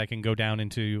equipment that can go down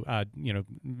into,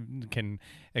 can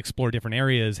explore different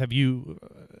areas. Have you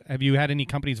had any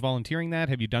companies volunteering that?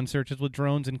 Have you done searches with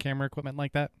drones and camera equipment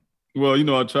like that? Well,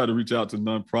 I try to reach out to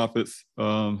nonprofits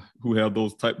who have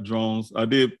those type of drones. I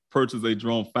did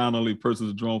finally purchase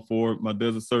a drone for my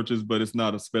desert searches, but it's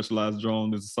not a specialized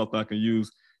drone. This is something I can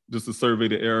use just to survey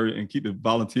the area and keep the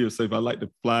volunteers safe. I like to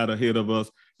fly it ahead of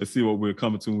us and see what we're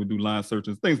coming to when we do line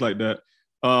searches, things like that.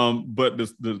 But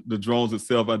the drones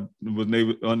itself, I was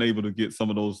unable to get some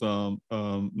of those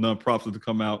nonprofits to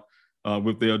come out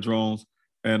with their drones.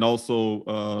 And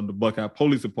also the Buckeye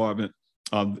Police Department,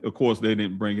 of course, they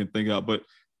didn't bring anything out. But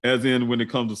as in when it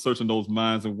comes to searching those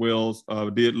mines and wells,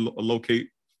 did locate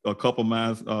a couple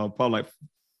mines, probably like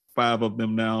 5 of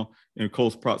them now in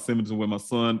close proximity to where my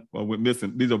son went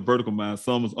missing. These are vertical mines.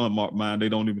 Some is unmarked mine. They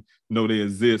don't even know they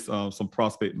exist. Some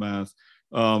prospect mines.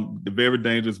 They're very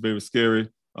dangerous, very scary,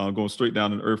 going straight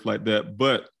down in the earth like that.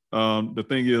 But the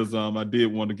thing is, I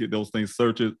did want to get those things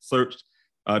searched.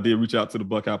 I did reach out to the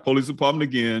Buckeye Police Department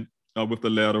again with the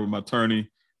letter with my attorney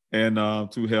and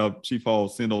to have Chief Hall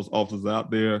send those officers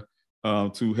out there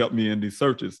to help me in these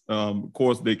searches. Of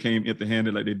course, they came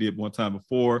empty-handed like they did one time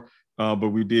before. But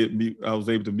we did meet. I was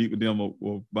able to meet with them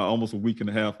about almost a week and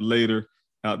a half later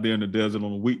out there in the desert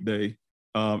on a weekday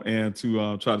and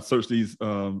to try to search these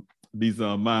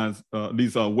mines,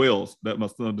 these wells that my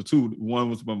son, one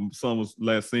was my son was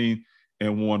last seen,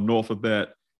 and one north of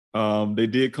that. They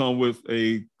did come with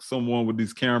someone with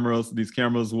these cameras. These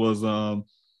cameras was, I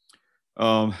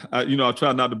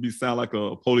tried not to sound like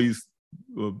a police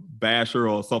basher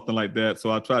or something like that.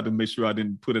 So I tried to make sure I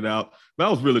didn't put it out, but I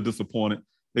was really disappointed.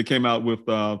 They came out with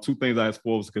two things I asked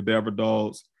for was cadaver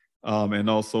dogs and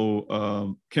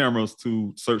also cameras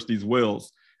to search these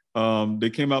wells. They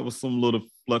came out with some little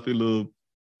fluffy little,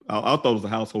 I thought it was a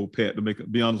household pet, to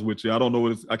be honest with you. I don't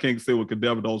know I can't say what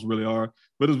cadaver dogs really are,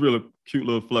 but it's really cute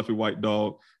little fluffy white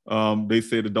dog. They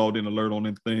said the dog didn't alert on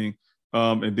anything.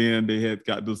 And then they had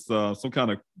got this, some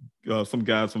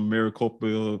guys from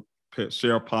Maricopa Pet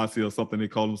Sheriff Posse or something they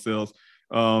call themselves,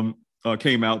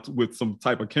 came out with some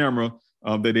type of camera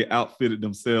that they outfitted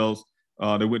themselves.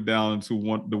 They went down into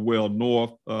the well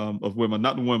north of where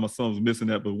not the one my son was missing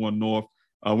at, but one north.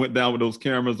 Went down with those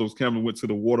cameras. Those cameras went to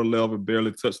the water level,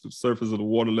 barely touched the surface of the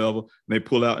water level. And they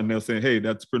pull out and they're saying, hey,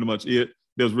 that's pretty much it.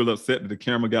 They was really upset that the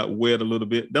camera got wet a little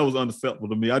bit. That was unacceptable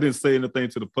to me. I didn't say anything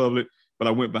to the public, but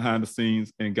I went behind the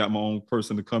scenes and got my own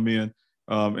person to come in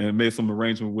and made some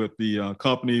arrangement with the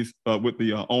companies, with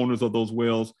the owners of those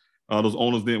wells. Those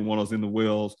owners didn't want us in the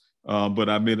wells, but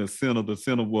I made an incentive. The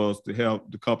incentive was to have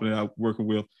the company I was working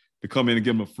with to come in and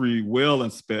give them a free well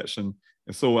inspection,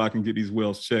 and so I can get these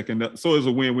wells checked. And so it's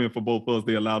a win-win for both of us.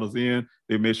 They allowed us in.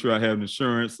 They made sure I had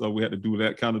insurance. So we had to do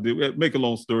that kind of deal. Make a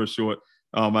long story short,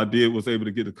 I was able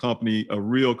to get a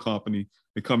real company,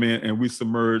 to come in, and we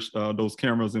submerged those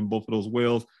cameras in both of those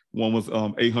wells. One was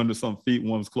 800 something feet.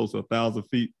 One was close to 1,000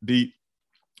 feet deep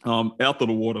after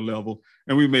the water level.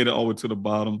 And we made it all the way to the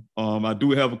bottom. I do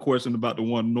have a question about the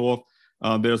one north.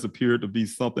 There's appeared to be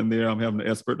something there. I'm having an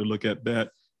expert to look at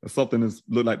that. Something that's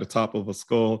looked like the top of a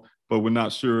skull, but we're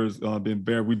not sure it's been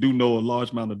buried. We do know a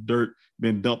large amount of dirt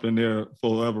been dumped in there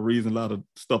for whatever reason, a lot of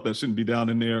stuff that shouldn't be down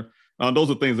in there. Those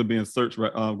are things that are being searched,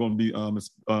 right? Going to be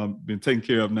been taken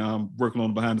care of now. I'm working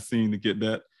on behind the scene to get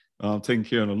that taken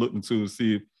care of and looked into to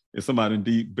see if somebody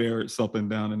indeed buried something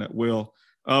down in that well.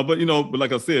 But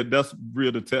like I said, that's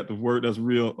real detective work. That's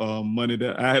real money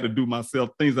that I had to do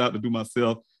myself, things I had to do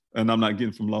myself, and I'm not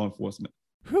getting from law enforcement.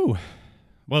 Whew.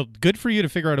 Well, good for you to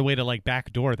figure out a way to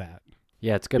backdoor that.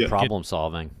 Yeah, it's good problem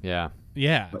solving. Yeah.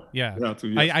 Yeah. Yes.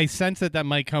 I sense that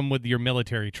might come with your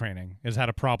military training, is how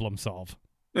to problem solve.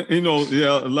 A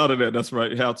lot of that. That's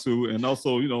right. How to, and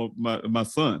also, my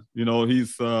son.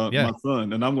 He's my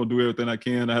son, and I'm going to do everything I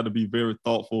can. I had to be very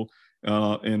thoughtful,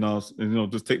 and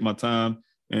just take my time.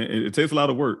 And it takes a lot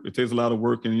of work. It takes a lot of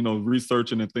work, and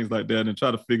researching and things like that, and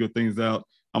try to figure things out.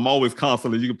 I'm always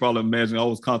constantly. You can probably imagine.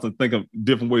 Always constantly think of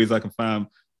different ways I can find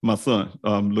my son.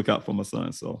 Look out for my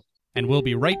son. So. And we'll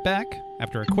be right back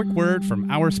after a quick word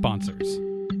from our sponsors.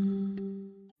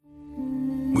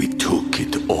 We took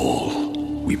it all.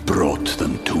 We brought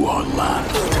them to our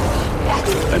land.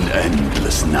 An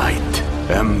endless night,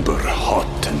 ember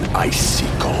hot and icy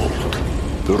cold.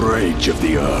 The rage of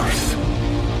the earth.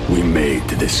 We made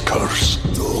this curse.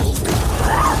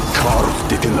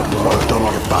 Carved it in the blood on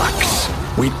our backs.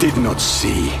 We did not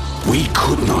see. We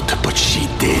could not, but she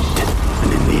did.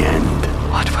 And in the end...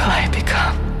 What will I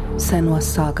become? Senua's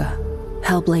Saga.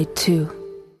 Hellblade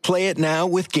 2. Play it now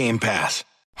with Game Pass.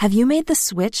 Have you made the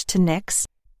switch to Knix?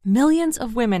 Millions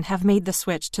of women have made the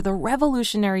switch to the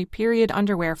revolutionary period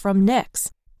underwear from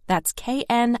Knix. That's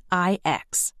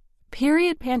Knix.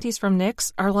 Period panties from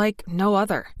Knix are like no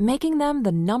other, making them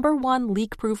the #1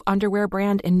 leak-proof underwear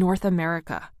brand in North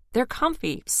America. They're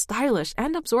comfy, stylish,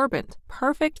 and absorbent,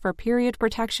 perfect for period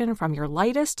protection from your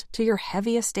lightest to your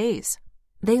heaviest days.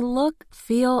 They look,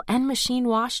 feel, and machine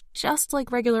wash just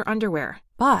like regular underwear,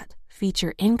 but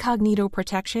feature incognito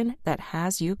protection that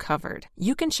has you covered.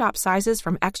 You can shop sizes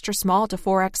from extra small to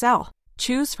 4XL.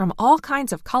 Choose from all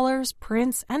kinds of colors,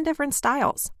 prints, and different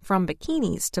styles, from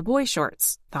bikinis to boy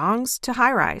shorts, thongs to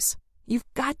high-rise. You've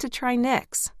got to try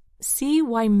Knix. See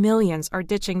why millions are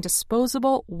ditching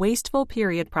disposable, wasteful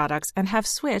period products and have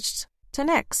switched to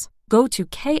Knix. Go to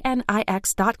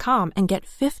knix.com and get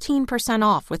 15%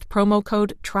 off with promo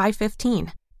code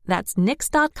TRY15. That's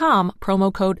knix.com,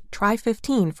 promo code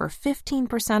TRY15 for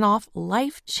 15% off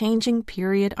life-changing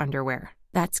period underwear.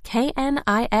 That's knix.com.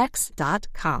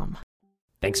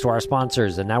 Thanks to our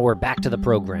sponsors, and now we're back to the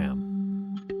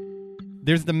program.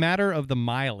 There's the matter of the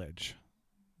mileage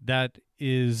that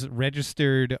is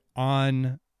registered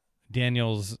on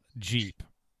Daniel's Jeep.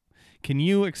 Can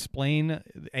you explain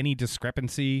any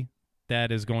discrepancy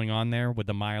that is going on there with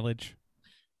the mileage?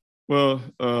 Well,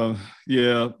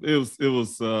 yeah, it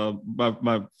was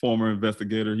my former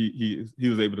investigator. He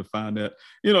was able to find that.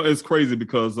 It's crazy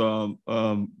because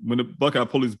when the Buckeye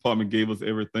Police Department gave us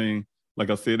everything, like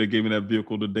I said, they gave me that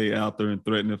vehicle the day after and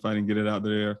threatened if I didn't get it out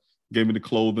there. Gave me the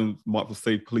clothing marked for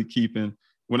safe keeping.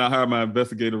 When I hired my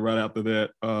investigator right after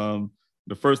that,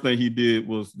 the first thing he did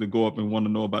was to go up and want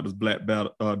to know about this black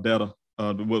data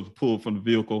that was pulled from the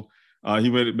vehicle.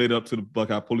 He made it up to the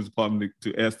Buckeye Police Department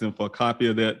to ask them for a copy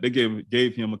of that. They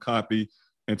gave him a copy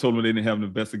and told him they didn't have an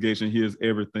investigation. Here's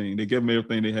everything. They gave him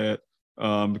everything they had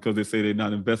because they say they're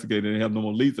not investigating. They have no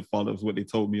more leads to follow, is what they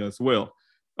told me as well.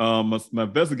 My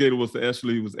investigator was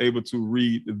able to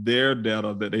read their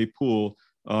data that they pulled.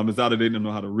 It's either they didn't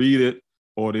know how to read it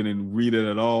or they didn't read it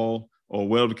at all or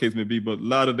whatever the case may be. But a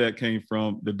lot of that came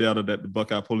from the data that the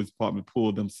Buckeye Police Department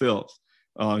pulled themselves.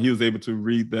 He was able to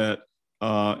read that.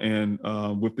 And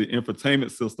with the infotainment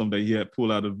system that he had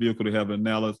pulled out of the vehicle, they have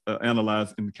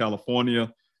analyzed in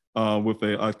California with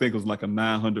I think it was like a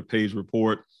 900-page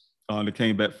report that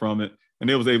came back from it. And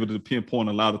they was able to pinpoint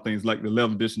a lot of things like the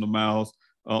 11 additional miles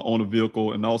on the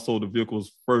vehicle. And also the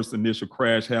vehicle's first initial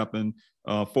crash happened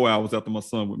 4 hours after my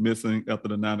son went missing after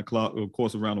the 9 o'clock, of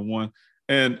course, around the 1.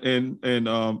 And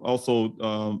also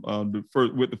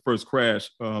with the first crash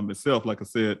itself, like I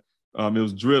said, it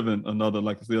was driven another,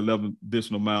 like I said, 11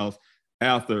 additional miles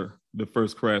after the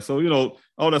first crash. So,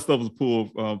 all that stuff was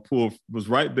pulled was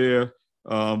right there,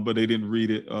 but they didn't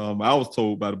read it. I was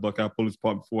told by the Buckeye Police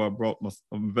Department before I brought my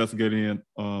investigator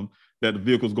in that the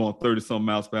vehicle was going 30-some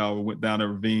miles per hour, went down a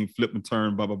ravine, flipped and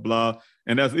turned, blah, blah, blah.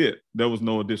 And that's it. There was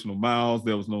no additional miles.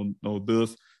 There was no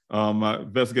this. My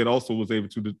investigator also was able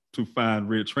to find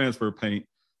red transfer paint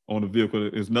on the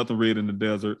vehicle. There's nothing red in the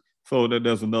desert. So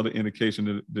there's another indication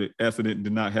that the accident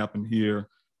did not happen here,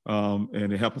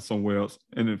 and it happened somewhere else.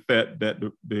 And in fact, that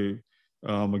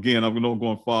again, I'm not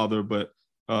going farther, but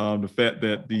the fact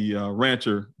that the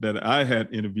rancher that I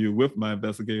had interviewed with my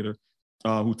investigator,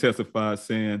 who testified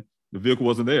saying the vehicle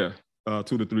wasn't there 2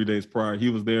 to 3 days prior. He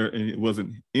was there and it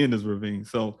wasn't in his ravine.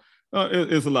 So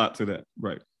it's a lot to that,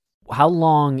 right? How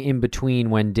long in between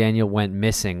when Daniel went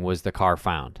missing was the car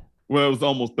found? Well, it was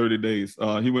almost 30 days.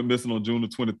 He went missing on June the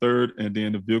 23rd, and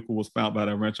then the vehicle was found by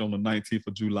that rancher on the 19th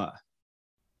of July.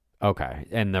 Okay.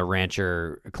 And the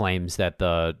rancher claims that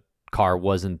the car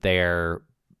wasn't there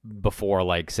before,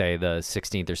 like, say, the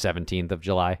 16th or 17th of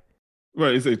July?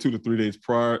 Right. It's 2 to 3 days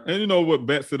prior. And what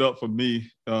backs it up for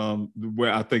me,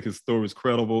 where I think his story is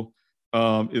credible,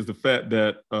 is the fact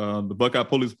that the Buckeye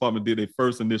Police Department did a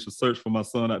first initial search for my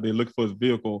son out there looking for his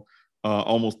vehicle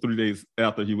almost 3 days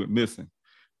after he went missing.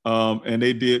 And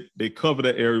they covered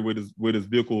that area where this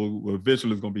vehicle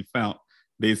eventually is going to be found.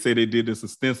 They say they did this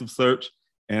extensive search,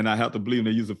 and I have to believe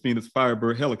they used a Phoenix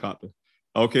Firebird helicopter.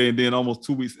 Okay, and then almost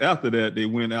 2 weeks after that, they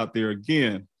went out there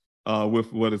again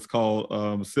with what is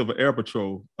called Civil Air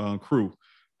Patrol crew.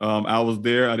 I was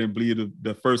there. I didn't believe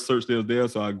the first search that was there,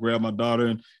 so I grabbed my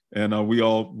daughter and we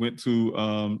all went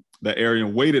to the area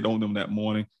and waited on them that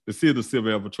morning to see if the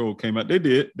Civil Air Patrol came out. They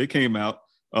did. They came out.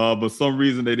 But some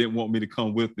reason they didn't want me to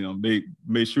come with them. They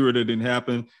made sure that didn't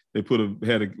happen. They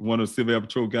had one of the Civil Air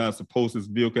Patrol guys to post his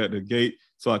vehicle at the gate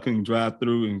so I couldn't drive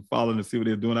through and follow and see what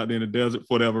they're doing out there in the desert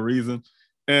for whatever reason.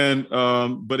 And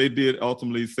but they did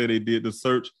ultimately say they did the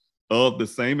search of the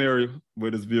same area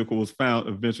where this vehicle was found,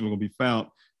 eventually going to be found.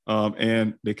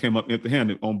 And they came up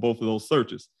empty-handed on both of those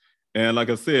searches. And like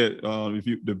I said,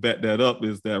 to back that up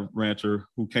is that rancher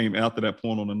who came after that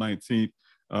point on the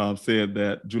 19th said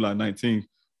that July 19th,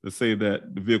 to say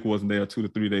that the vehicle wasn't there 2 to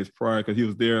 3 days prior because he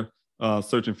was there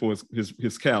searching for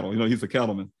his cattle. He's a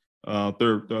cattleman,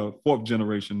 fourth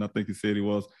generation, I think he said he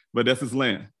was, but that's his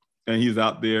land. And he's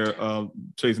out there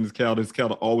chasing his cattle. His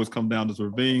cattle always come down this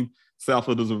ravine. South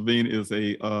of this ravine is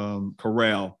a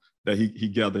corral that he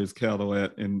gathered his cattle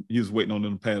at, and he was waiting on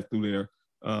them to pass through there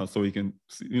so he can,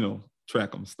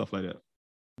 track them, stuff like that.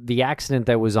 The accident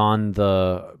that was on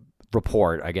the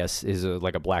report, I guess, is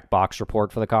like a black box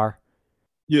report for the car?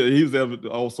 Yeah, he was able to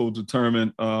also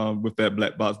determine with that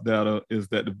black box data is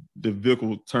that the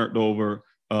vehicle turned over.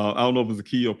 I don't know if it was a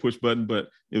key or push button, but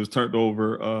it was turned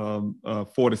over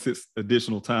 46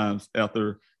 additional times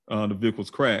after the vehicle's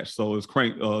crashed. So it's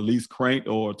cranked, at least cranked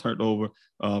or turned over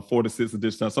 46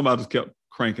 additional times. Somebody just kept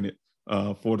cranking it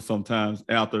 40 sometimes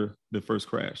after the first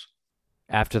crash.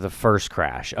 After the first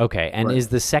crash. Okay. And Right. Is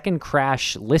the second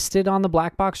crash listed on the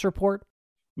black box report?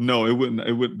 No, it wouldn't.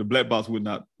 It would. The black box would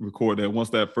not record that. Once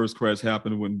that first crash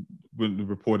happened, it wouldn't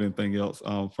report anything else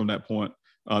from that point,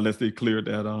 unless they cleared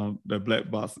that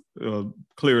black box,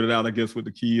 cleared it out, I guess, with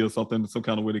the key or something, some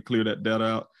kind of way they cleared that data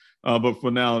out. But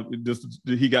for now,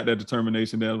 he got that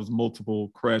determination that it was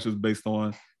multiple crashes based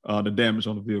on the damage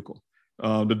on the vehicle.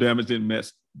 The damage didn't match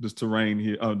this terrain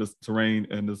here, this terrain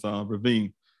and this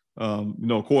ravine.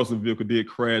 Of course, the vehicle did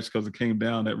crash because it came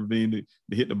down that ravine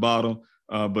to hit the bottom,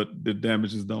 but the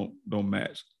damages don't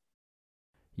match.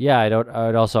 Yeah, I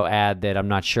would also add that I'm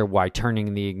not sure why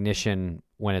turning the ignition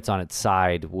when it's on its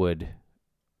side would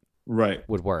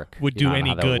work. Would do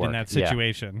any good in that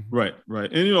situation. Yeah.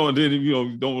 Right. And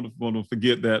then don't want to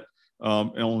forget that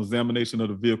on examination of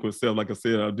the vehicle itself, like I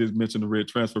said, I did mention the red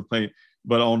transfer paint,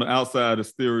 but on the outside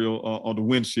exterior, on the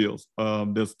windshields,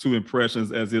 there's 2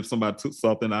 impressions as if somebody took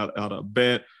something out of a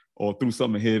bed or threw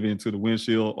something heavy into the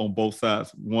windshield on both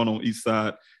sides, one on each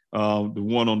side. The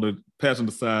one on the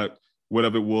passenger side,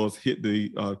 whatever it was, hit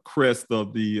the crest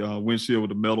of the windshield where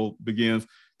the metal begins,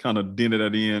 kind of dented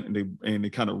at the end, and they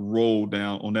kind of rolled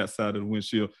down on that side of the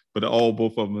windshield. But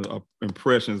both of them are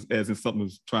impressions as in something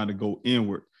was trying to go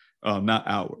inward, not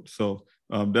outward. So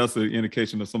that's an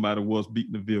indication that somebody was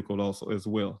beating the vehicle also as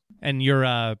well. And your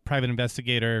private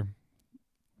investigator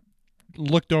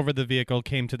looked over the vehicle,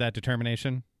 came to that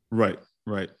determination? Right.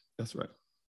 That's right.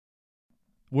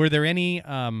 Were there any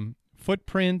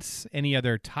footprints, any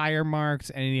other tire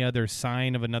marks, any other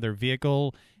sign of another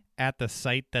vehicle at the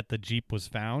site that the Jeep was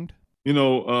found?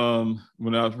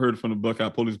 When I heard from the Buckeye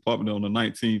Police Department on the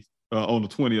 19th, on the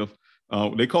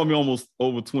 20th, they called me almost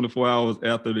over 24 hours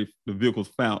after the vehicle was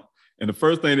found. And the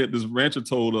first thing that this rancher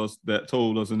told us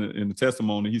in the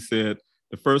testimony, he said,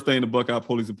 the first thing the Buckeye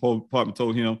Police Department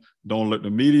told him, don't alert the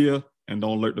media and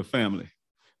don't alert the family.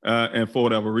 And for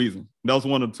whatever reason. That was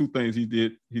one of the 2 things he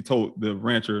did. He told the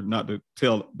rancher not to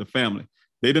tell the family.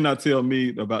 They did not tell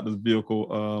me about this vehicle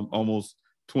almost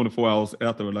 24 hours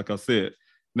after, like I said.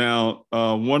 Now,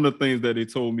 one of the things that they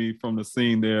told me from the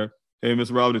scene there, hey,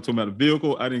 Mr. Robert, they told me about the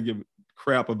vehicle. I didn't give a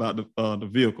crap about the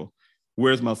vehicle.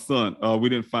 Where's my son? We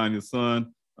didn't find his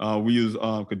son. We use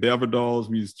cadaver dogs.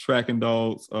 We use tracking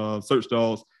dogs, search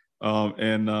dogs,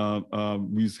 and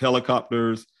we use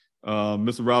helicopters.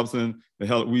 Mr. Robinson,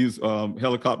 we use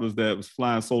helicopters that was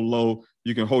flying so low,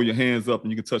 you can hold your hands up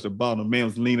and you can touch the bottom. The man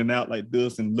was leaning out like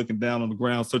this and looking down on the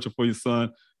ground, searching for your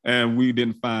son. And we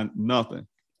didn't find nothing.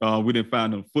 We didn't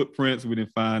find no footprints. We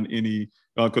didn't find any,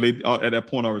 because they at that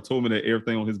point already told me that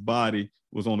everything on his body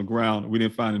was on the ground. We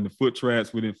didn't find any foot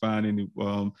tracks. We didn't find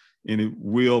any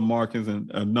wheel markings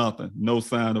and nothing. No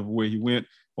sign of where he went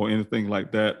or anything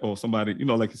like that. Or somebody,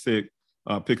 like you said,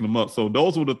 picking them up. So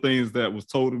those were the things that was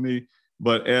told to me.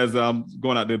 But as I'm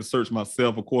going out there to search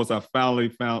myself, of course, I finally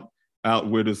found out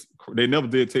where they never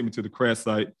did take me to the crash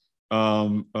site.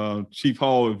 Chief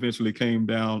Hall eventually came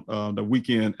down the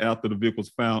weekend after the vehicle was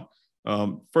found.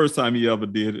 First time he ever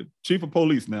did it. Chief of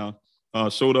Police now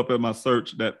showed up at my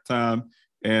search that time.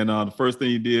 And the first thing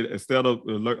he did, instead of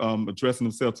addressing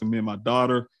himself to me and my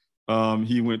daughter,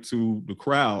 he went to the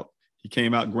crowd. He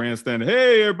came out grandstanding,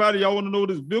 hey, everybody, y'all want to know where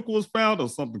this vehicle was found or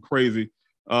something crazy?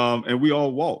 And we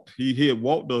all walked. He had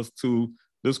walked us to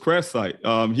this crash site.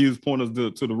 He was pointing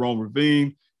us to the wrong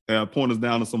ravine, pointing us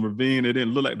down to some ravine. It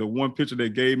didn't look like the one picture they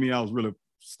gave me. I was really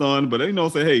stunned, but they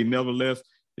say, hey, nevertheless,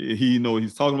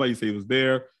 he's talking about, he said he was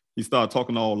there. He started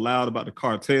talking all loud about the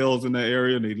cartels in that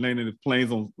area. They landed his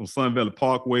planes on Sun Valley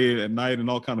Parkway at night and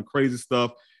all kind of crazy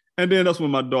stuff. And then that's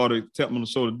when my daughter tapped me on the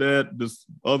shoulder, Dad, this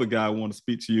other guy wanted to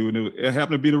speak to you. And it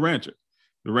happened to be the rancher.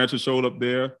 The rancher showed up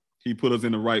there. He put us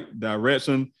in the right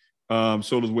direction,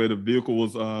 showed us where the vehicle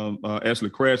was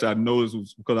actually crashed. I noticed it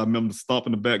was because I remember the stump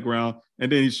in the background.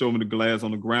 And then he showed me the glass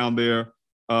on the ground there.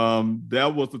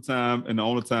 That was the time and the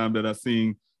only time that I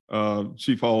seen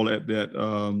Chief Hall at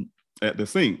the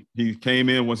scene. He came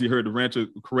in once he heard the rancher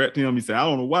correct him. He said, I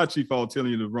don't know why Chief Hall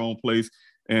telling you the wrong place.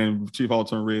 And Chief Hall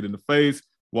turned red in the face,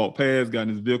 walked past, got in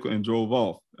his vehicle, and drove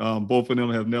off. Both of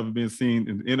them have never been seen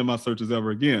in any of my searches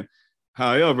ever again.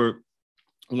 However,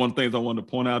 one of the things I wanted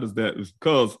to point out is that it's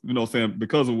because,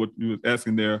 because of what you were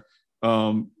asking there,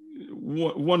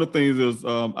 one of the things is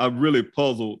I'm really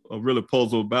puzzled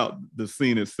about the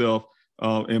scene itself.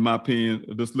 In my opinion,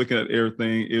 just looking at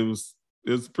everything,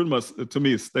 it's pretty much, to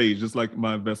me, it's staged, just like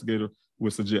my investigator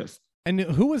would suggest. And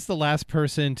who was the last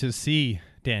person to see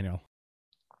Daniel?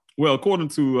 Well, according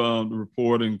to the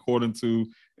report and according to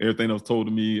everything that was told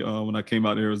to me when I came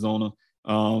out to Arizona,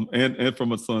 and from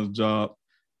my son's job,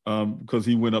 because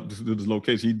he went up to this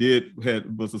location,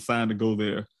 was assigned to go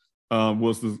there,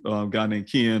 was this guy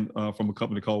named Ken from a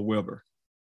company called Weber.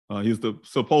 He's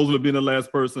supposedly being the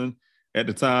last person at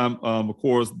the time. Of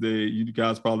course, you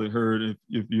guys probably heard,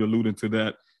 if you're alluding to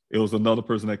that, it was another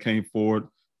person that came forward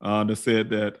that said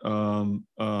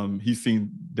that he's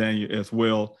seen Daniel as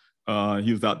well.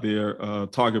 He was out there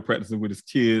target practicing with his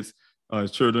kids,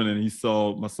 his children, and he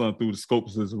saw my son through the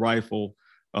scopes of his rifle.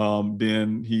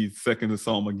 Then he secondly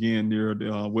saw him again near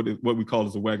what we call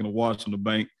as a wagon of wash on the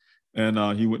bank. And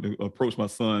he went to approach my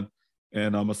son,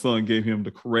 and my son gave him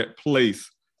the correct place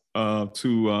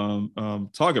to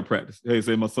target practice. Hey,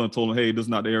 say my son told him, hey, this is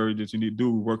not the area that you need to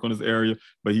do. We work on this area,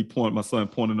 but my son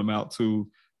pointed him out to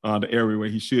the area where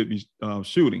he should be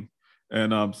shooting.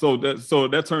 And so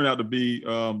that turned out to be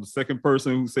the second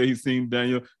person who said he's seen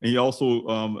Daniel. And he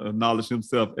also acknowledged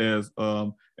himself as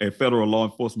a federal law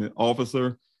enforcement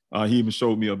officer. He even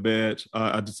showed me a badge.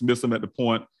 I dismissed him at the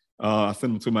point. I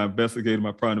sent him to my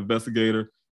private investigator,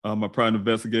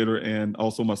 and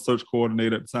also my search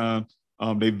coordinator at the time.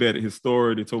 They vetted his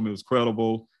story. They told me it was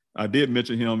credible. I did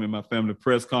mention him in my family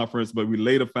press conference, but we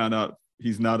later found out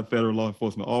he's not a federal law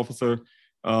enforcement officer.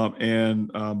 But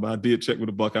I did check with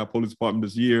the Buckeye Police Department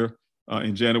this year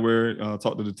in January,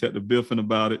 talked to Detective Biffin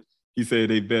about it. He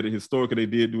said they vetted his story, because they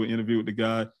did do an interview with the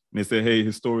guy, and they said, hey,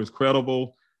 his story is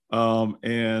credible. But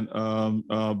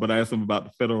I asked him about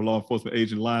the federal law enforcement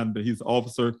agent line that he's an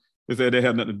officer. They said they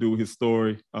have nothing to do with his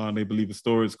story. They believe his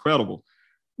story is credible.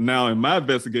 Now, in my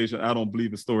investigation, I don't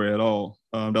believe his story at all.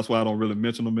 That's why I don't really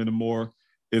mention him anymore.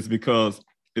 It's because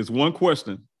it's one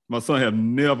question. My son have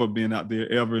never been out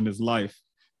there ever in his life.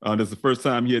 This is the first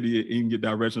time he had to even get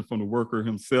direction from the worker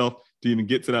himself to even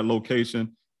get to that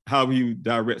location. How he would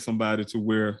direct somebody to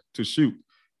where to shoot.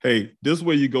 Hey, this is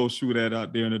where you go shoot at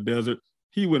out there in the desert.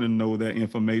 He wouldn't know that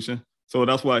information. So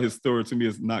that's why his story to me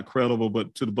is not credible,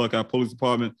 but to the Buckeye Police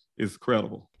Department, it's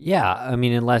credible. Yeah, I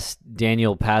mean, unless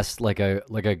Daniel passed like a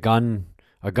gun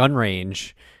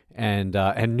range and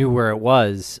knew where it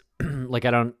was, like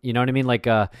I don't, you know what I mean? Like,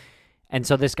 and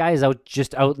so this guy is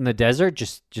out in the desert,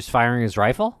 just firing his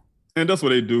rifle. And that's what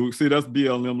they do. See, that's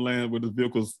BLM land where the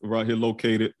vehicle's right here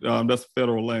located. That's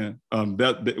federal land.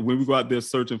 That when we go out there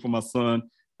searching for my son,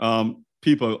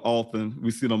 people often,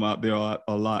 we see them out there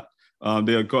a lot.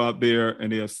 They'll go out there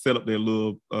and they'll set up their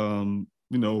little,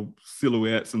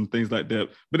 silhouettes and things like that.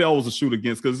 But they always shoot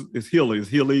against, because it's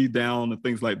hilly down and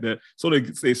things like that. So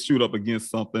they shoot up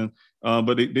against something.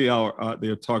 But they are out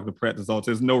there targeted practice.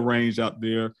 Also, there's no range out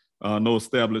there, no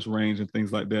established range and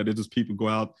things like that. They're just people go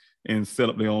out and set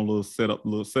up their own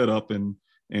little setup and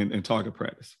target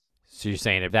practice. So you're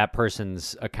saying if that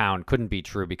person's account couldn't be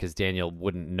true because Daniel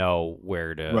wouldn't know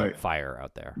where to fire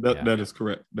out there. That is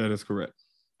correct. That is correct.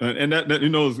 And that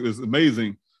is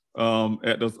amazing. All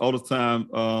the time,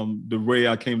 the way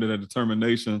I came to that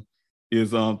determination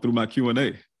is through my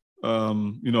Q&A.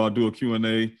 I do a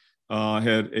Q&A. I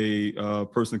had a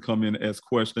person come in and ask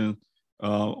questions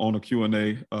on a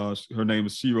Q&A. Her name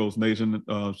is Shiro's Nation.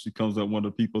 She comes up, one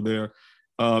of the people there.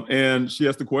 And she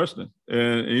asked the question.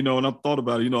 And I thought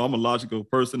about it. I'm a logical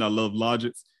person. I love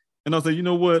logics. And I said, you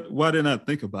know what? Why didn't I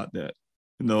think about that?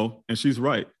 And she's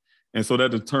right. And so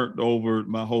that turned over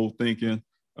my whole thinking.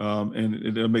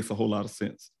 And it makes a whole lot of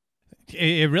sense.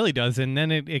 It really does. And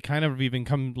then it kind of even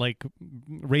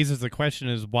raises the question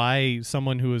is why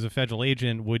someone who is a federal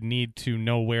agent would need to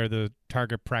know where the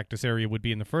target practice area would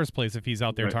be in the first place if he's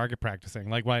out there target practicing.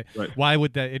 Like why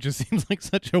would that? It just seems like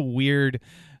such a weird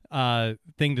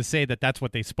thing to say that's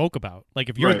what they spoke about. Like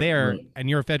if you're there and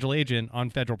you're a federal agent on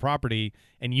federal property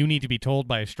and you need to be told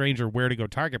by a stranger where to go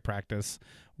target practice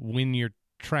when you're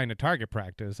trying to target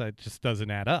practice, that just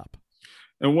doesn't add up.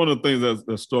 And one of the things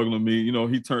that's struggling me,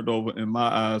 he turned over in my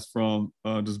eyes from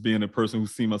just being a person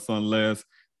who's seen my son last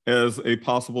as a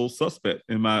possible suspect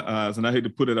in my eyes. And I hate to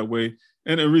put it that way.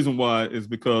 And the reason why is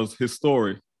because his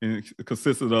story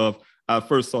consisted of, I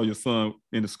first saw your son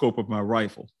in the scope of my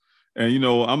rifle. And,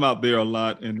 I'm out there a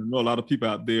lot, and I know a lot of people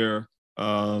out there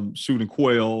shooting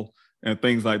quail and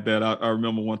things like that. I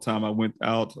remember one time I went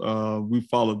out, we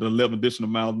followed the 11 additional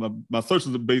miles. My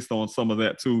searches are based on some of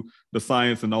that too, the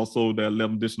science and also the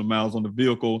 11 additional miles on the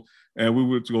vehicle. And we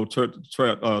went to go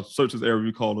search this area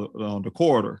we call the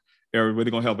corridor area, where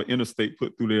they're going to have an interstate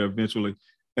put through there eventually.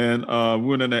 And we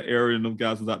went in that area, and those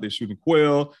guys was out there shooting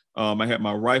quail. I had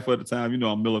my rifle at the time,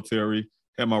 I'm military,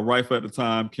 had my rifle at the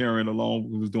time carrying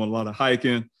along. We was doing a lot of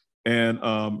hiking. And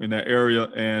in that area,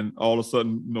 and all of a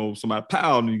sudden, somebody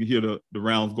pound, and you can hear the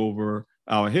rounds go over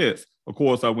our heads. Of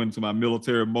course, I went into my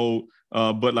military mode,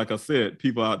 but like I said,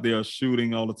 people out there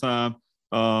shooting all the time.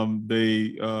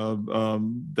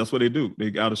 That's what they do.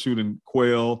 They out of shooting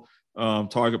quail,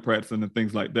 target practicing, and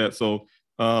things like that. So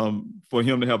for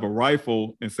him to have a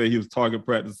rifle and say he was target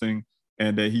practicing,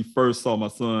 and that he first saw my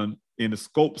son in the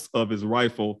scopes of his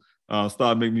rifle,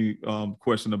 started making me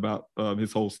question about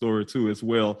his whole story too as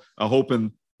well.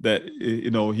 Hoping that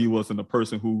he wasn't a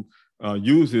person who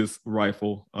use his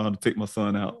rifle to take my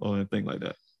son out or anything like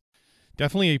that.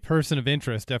 Definitely a person of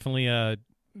interest.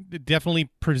 Definitely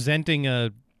presenting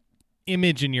a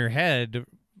image in your head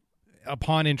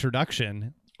upon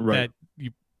introduction that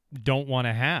you don't want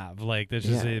to have. Like, this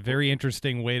is a very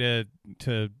interesting way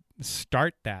to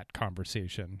start that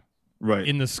conversation. Right.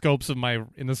 In the scope of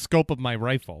my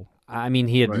rifle. I mean,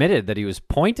 he admitted that he was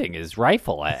pointing his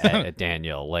rifle at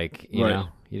Daniel. Like, you know,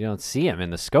 you don't see him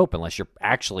in the scope unless you're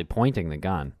actually pointing the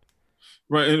gun.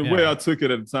 Right. And the way I took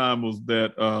it at the time was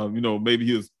that, maybe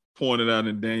he was pointed out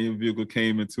and Daniel's vehicle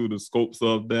came into the scopes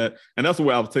of that. And that's the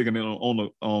way I was taking it on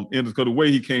the end. Because the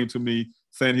way he came to me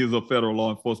saying he was a federal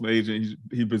law enforcement agent,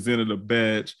 he presented a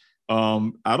badge.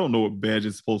 I don't know what badge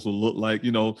is supposed to look like,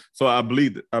 so I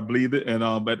believed it. And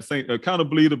at the same, I kind of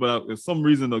believed it, but for some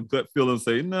reason, the gut feeling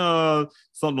say, no,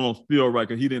 something don't feel right,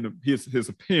 because he didn't, his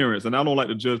appearance, and I don't like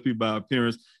to judge people by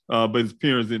appearance, but his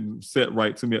appearance didn't set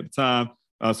right to me at the time.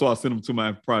 So I sent him to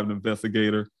my private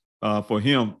investigator. For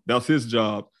him, that's his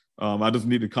job. I just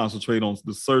need to concentrate on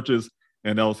the searches,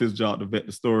 and that was his job to vet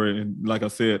the story. And like I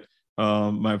said,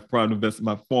 my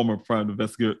former private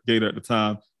investigator at the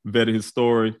time vetted his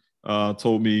story.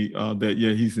 Told me that,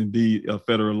 he's indeed a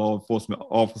federal law enforcement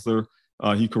officer.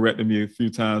 He corrected me a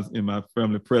few times in my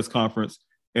family press conference.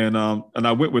 And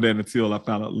I went with that until I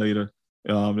found out later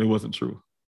it wasn't true.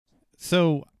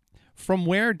 So from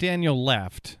where Daniel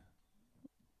left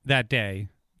that day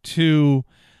to,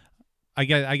 I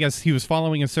guess he was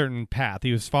following a certain path.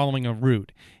 He was following a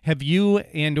route. Have you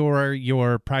and or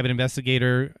your private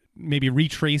investigator maybe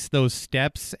retrace those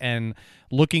steps and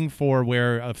looking for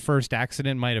where a first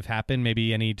accident might have happened,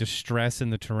 maybe any distress in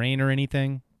the terrain or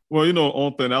anything? Well,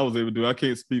 only thing I was able to do, I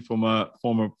can't speak for my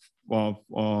former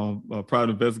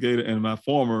private investigator and my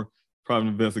former private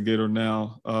investigator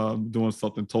now doing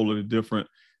something totally different.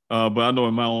 But I know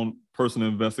in my own personal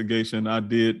investigation, I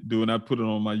did do, and I put it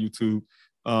on my YouTube,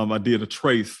 I did a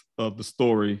trace of the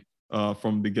story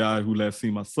from the guy who last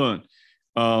seen my son.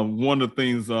 One of the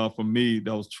things for me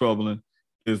that was troubling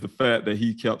is the fact that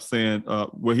he kept saying,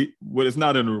 it's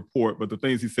not in the report, but the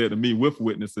things he said to me with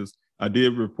witnesses, I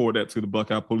did report that to the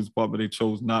Buckeye Police Department. They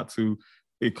chose not to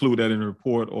include that in the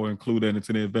report or include that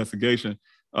into the investigation.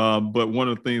 But one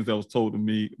of the things that was told to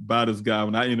me by this guy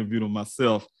when I interviewed him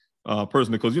myself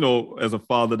personally, because, as a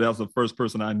father, that was the first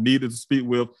person I needed to speak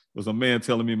with, was a man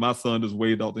telling me my son just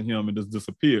waved out to him and just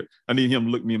disappeared. I need him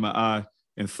to look me in my eye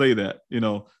and say that,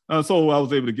 so I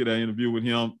was able to get that interview with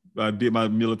him. I did my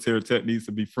military techniques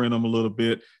to befriend him a little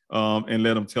bit and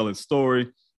let him tell his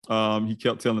story. He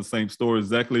kept telling the same story,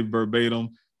 exactly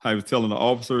verbatim, how he was telling the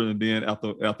officer. And then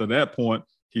after that point,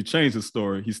 he changed his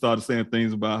story. He started saying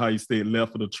things about how he stayed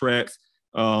left of the tracks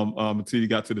until he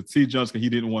got to the T-junction. He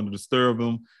didn't want to disturb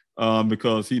him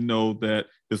because he know that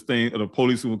the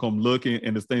police will come looking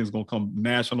and this thing is going to come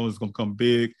national, it's going to come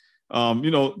big.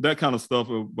 That kind of stuff.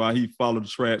 While he followed the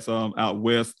tracks out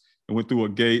west and went through a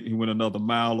gate, he went another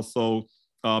mile or so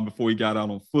before he got out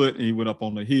on foot, and he went up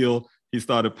on the hill. He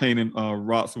started painting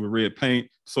rocks with red paint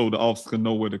so the officers could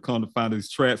know where to come to find these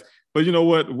tracks. But you know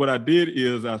what I did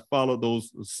is I followed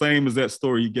those same as that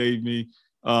story he gave me.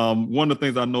 One of the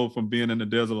things I know from being in the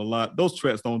desert a lot, those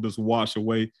tracks don't just wash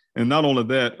away. And not only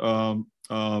that, a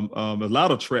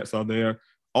lot of tracks are there.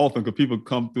 Often, because people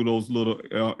come through those little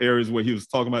areas where he was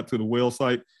talking about to the well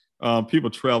site. People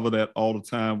travel that all the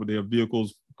time with their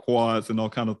vehicles, quads, and all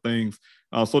kind of things.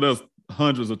 So there's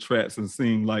hundreds of tracks and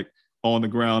seemed like on the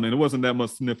ground. And it wasn't that much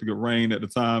significant rain at the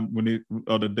time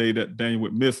the day that Daniel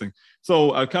went missing.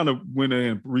 So I kind of went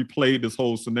in and replayed this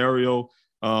whole scenario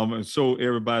and showed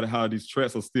everybody how these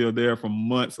tracks are still there from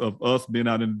months of us being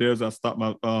out in the desert. I stopped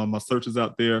my searches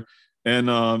out there, and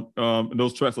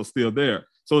those tracks are still there.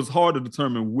 So it's hard to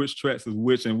determine which tracks is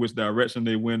which and which direction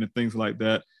they went and things like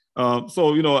that.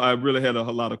 So I really had a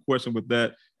lot of question with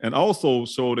that, and also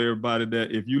showed everybody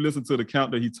that if you listen to the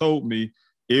count that he told me,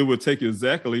 it would take you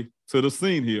exactly to the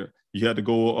scene here. You had to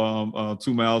go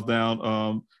 2 miles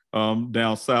down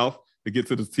south to get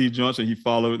to the T-junction. He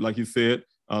followed, like he said,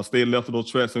 stayed left of those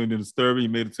tracks so he didn't disturb it. He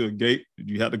made it to a gate.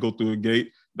 You had to go through a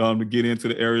gate to get into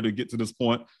the area to get to this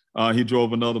point. He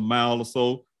drove another mile or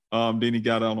so. Then he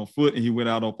got out on foot and he went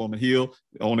out up on the hill.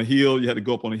 On the hill, you had to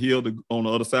go up on the hill. On the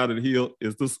other side of the hill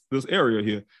is this area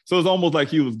here. So it's almost like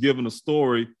he was giving a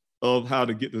story of how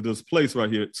to get to this place right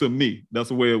here to me. That's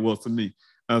the way it was to me.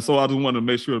 And so I just wanted to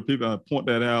make sure that people point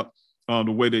that out,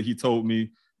 the way that he told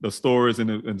me the stories and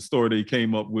the story that he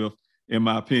came up with, in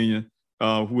my opinion,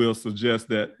 will suggest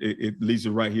that it leads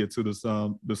you right here to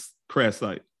this crash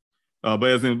site. But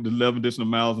as in the 11 additional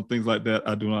miles and things like that,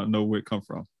 I do not know where it come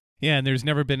from. Yeah, and there's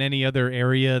never been any other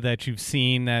area that you've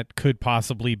seen that could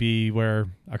possibly be where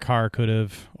a car could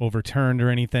have overturned or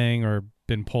anything or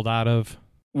been pulled out of?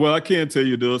 Well, I can tell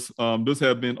you this. This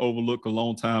had been overlooked a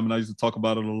long time, and I used to talk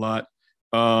about it a lot.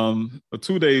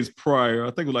 2 days prior,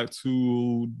 I think it was like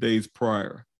 2 days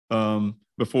prior,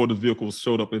 before the vehicle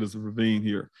showed up in this ravine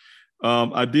here.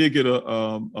 I did get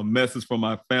a message from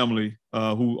my family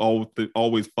who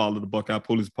always follow the Buckeye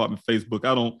Police Department Facebook.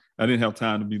 I didn't have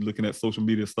time to be looking at social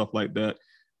media stuff like that.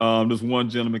 This one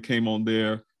gentleman came on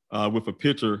there with a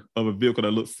picture of a vehicle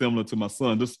that looks similar to my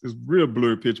son. This is real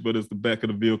blurry picture, but it's the back of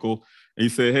the vehicle. And he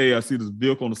said, "Hey, I see this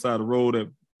vehicle on the side of the road that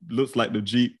looks like the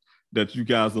Jeep that you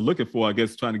guys are looking for. I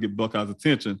guess trying to get Buckeye's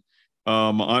attention."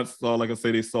 My aunt saw, like I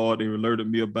say, they saw it. They alerted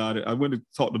me about it. I went to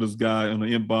talk to this guy in the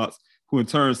inbox, who in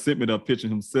turn sent me the picture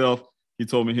himself. He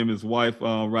told me him and his wife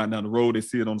riding down the road. They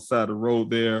see it on the side of the road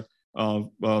there,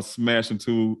 smash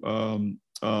into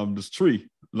this tree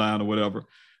line or whatever.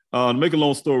 To make a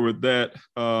long story with that,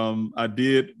 I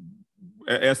did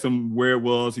ask him where it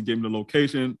was. He gave me the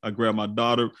location. I grabbed my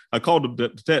daughter. I called the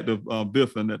detective,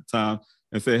 Biffin, at the time,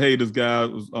 and said, "Hey, this guy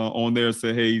was on there and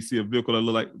said, hey, you see a vehicle that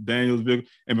looked like Daniel's vehicle?"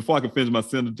 And before I could finish my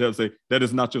sentence, the detective say, "That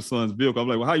is not your son's vehicle." I'm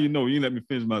like, "Well, how you know? You didn't let me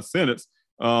finish my sentence."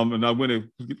 And I went and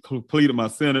completed my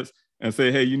sentence and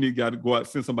say, "Hey, you got to go out,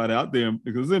 send somebody out there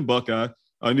because it's in Buckeye.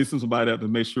 I need to send somebody out to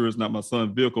make sure it's not my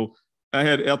son's vehicle." I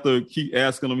had, after keep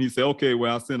asking him, he said, "Okay,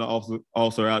 well, I'll send an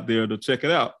officer out there to check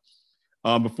it out."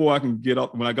 Before I can get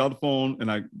up, when I got the phone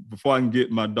and before I can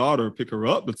get my daughter, pick her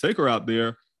up to take her out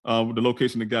there, with the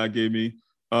location the guy gave me,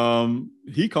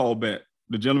 he called back.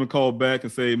 The gentleman called back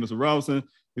and said, "Mr. Robinson,"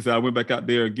 he said, "I went back out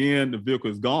there again. The vehicle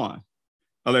is gone."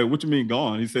 I was like, "What you mean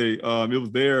gone?" He said, "It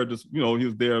was there just, he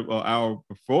was there an hour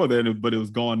before that, but it was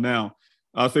gone now."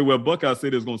 I said, "Well, Buckeye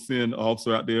said he was going to send an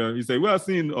officer out there." He said, "Well, I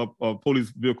seen a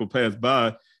police vehicle pass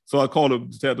by." So I called the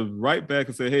detective right back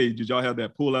and said, "Hey, did y'all have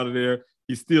that pull out of there?"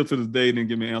 He still to this day didn't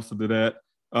give me an answer to that.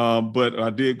 But I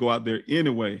did go out there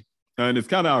anyway. And it's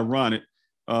kind of ironic.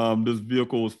 This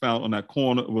vehicle was found on that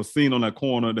corner, was seen on that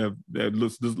corner that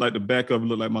looks just like the back of it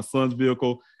looked like my son's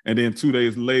vehicle. And then 2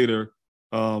 days later,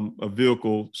 a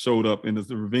vehicle showed up in this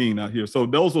ravine out here. So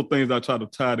those are things I try to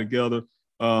tie together,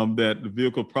 that the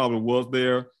vehicle probably was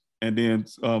there and then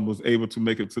was able to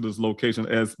make it to this location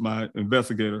as my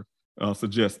investigator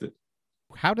suggested.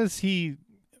 How does he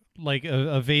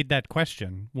evade that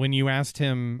question when you asked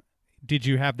him, "Did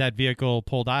you have that vehicle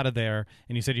pulled out of there?"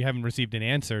 and you said you haven't received an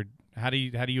answer? How do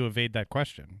you evade that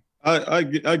question? I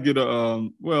get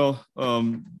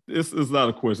it's not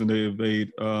a question they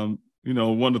evade. One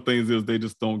of the things is they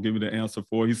just don't give me the answer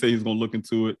for it. He said he's going to look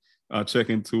into it, check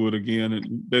into it again, and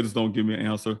they just don't give me an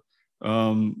answer.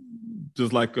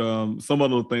 Just like some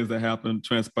other things that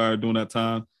transpired during that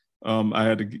time, I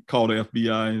had to call the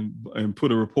FBI and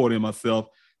put a report in myself.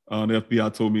 The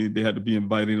FBI told me they had to be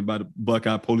invited by the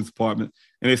Buckeye Police Department,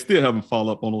 and they still haven't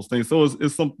followed up on those things. So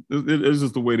it's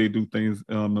just the way they do things,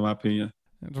 in my opinion.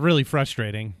 It's really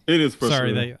frustrating. It is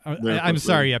frustrating. I'm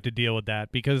sorry you have to deal with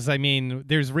that because,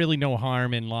 there's really no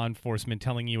harm in law enforcement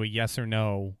telling you a yes or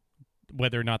no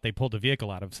whether or not they pulled a vehicle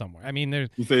out of somewhere. You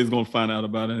say he's going to find out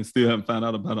about it and still haven't found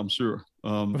out about it, I'm sure.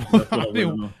 That's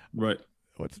what right.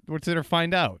 What's there to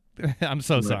find out? I'm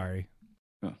so sorry.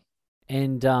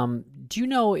 And do you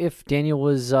know if Daniel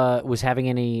was having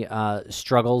any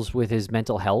struggles with his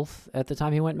mental health at the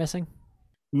time he went missing?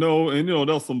 No, and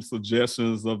there's some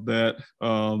suggestions of that.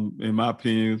 In my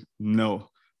opinion, no.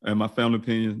 In my family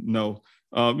opinion, no.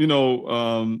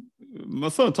 My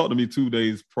son talked to me 2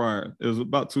 days prior. It was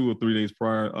about 2 or 3 days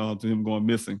prior to him going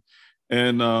missing,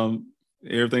 and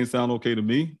everything sounded okay to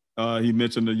me. He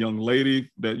mentioned the young lady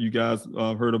that you guys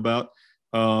heard about.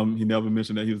 He never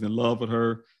mentioned that he was in love with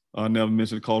her. Never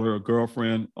mentioned called her a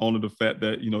girlfriend, only the fact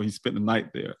that, he spent the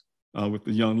night there with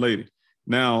the young lady.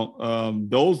 Now,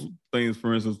 those things,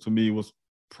 for instance, to me was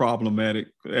problematic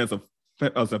as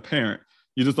a parent.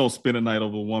 You just don't spend a night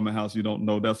over a woman's house you don't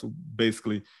know. That's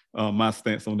basically my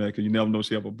stance on that, because you never know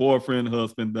she have a boyfriend,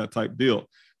 husband, that type deal.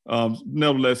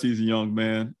 Nevertheless, he's a young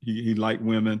man. He liked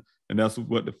women, and that's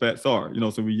what the facts are,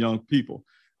 so we're young people.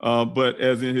 But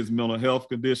as in his mental health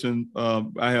condition,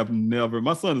 I have never,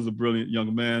 my son is a brilliant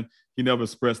young man. He never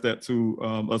expressed that to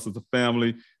us as a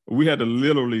family. We had to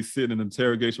literally sit in an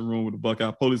interrogation room with the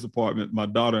Buckeye Police Department, my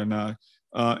daughter and I,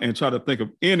 and try to think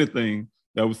of anything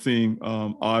that would seem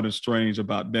odd and strange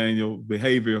about Daniel's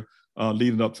behavior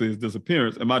leading up to his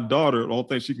disappearance. And my daughter, the only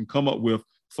thing she can come up with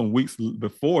some weeks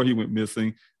before he went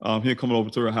missing, him coming over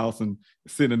to her house and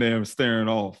sitting there and staring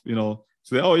off,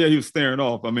 Say, "Oh yeah, he was staring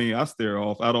off." I stare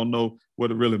off. I don't know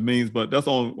what it really means, but that's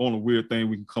the only weird thing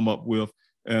we can come up with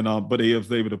And but they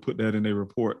was able to put that in their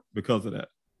report because of that.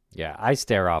 Yeah, I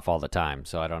stare off all the time,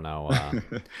 so I don't know.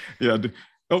 Yeah.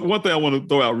 One thing I want to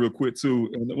throw out real quick too,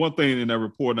 and one thing in that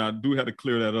report, and I do have to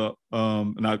clear that up,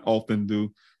 and I often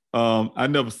do. I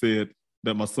never said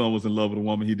that my son was in love with a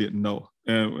woman he didn't know,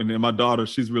 and then my daughter,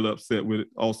 she's really upset with it.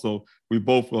 Also, we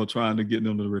both are trying to get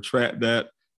them to retract that.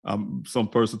 Some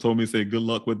person told me, say, good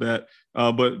luck with that,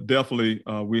 but definitely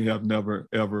we have never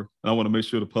ever. I want to make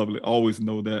sure the public always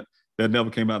know that never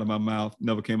came out of my mouth,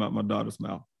 never came out of my daughter's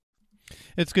mouth.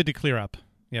 It's good to clear up.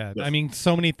 Yeah. Yes. I mean,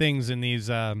 so many things in these,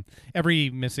 every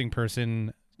missing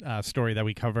person story that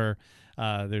we cover,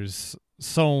 there's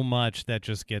so much that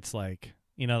just gets like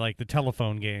the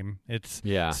telephone game.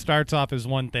 Starts off as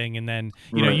one thing, and then,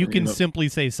 you can simply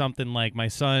say something like, my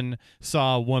son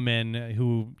saw a woman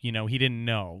who, he didn't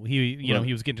know. He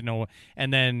was getting to know,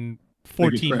 and then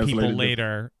 14 people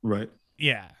later. Right.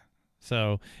 Yeah.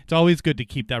 So it's always good to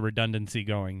keep that redundancy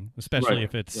going, especially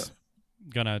if it's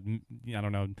gonna, I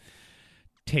don't know,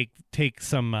 take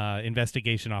some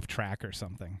investigation off track or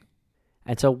something.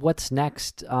 And so what's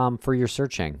next for your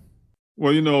searching?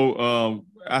 Well,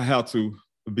 I have to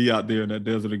be out there in that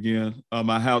desert again.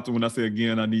 I have to, when I say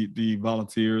again, I need the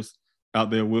volunteers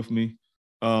out there with me.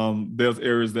 There's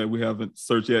areas that we haven't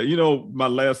searched yet. My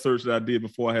last search that I did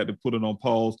before I had to put it on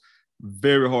pause,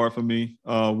 very hard for me.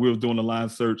 We were doing a line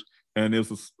search, and it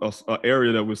was an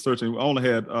area that we're searching. We only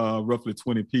had roughly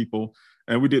 20 people,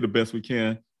 and we did the best we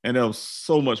can. And there was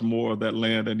so much more of that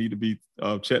land that need to be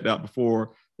checked out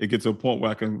before it gets to a point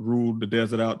where I can rule the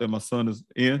desert out that my son is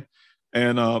in.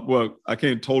 And well, I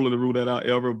can't totally rule that out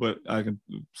ever, but I can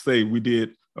say we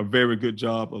did a very good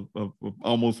job of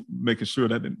almost making sure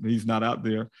that he's not out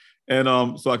there. And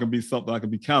so I can be something I can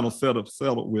be kind of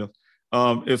settled with.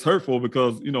 It's hurtful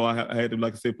because, I had to,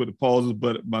 like I said, put the pauses,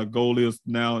 but my goal is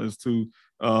to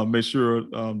make sure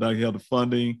that I have the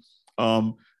funding.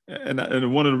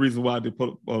 And one of the reasons why I did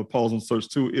put a pause on search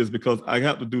too is because I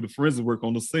have to do the forensic work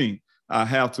on the scene. I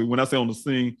have to. When I say on the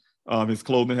scene, his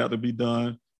clothing had to be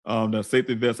done. The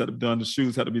safety vest had to be done. The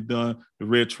shoes had to be done. The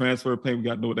red transfer paint, we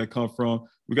got to know where that comes from.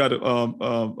 We got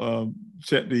to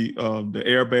check the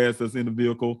airbags that's in the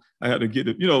vehicle. I had to get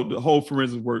the whole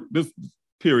forensic work. This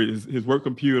period, his work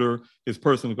computer, his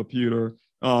personal computer,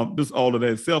 this all of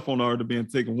that. His cell phone already being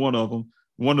taken. One of them.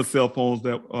 One of the cell phones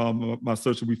that my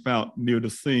searcher we found near the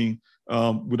scene.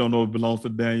 We don't know if it belongs to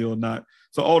Daniel or not.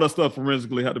 So all that stuff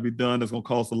forensically had to be done. That's going to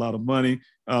cost a lot of money.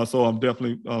 So I'm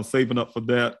definitely saving up for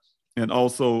that. And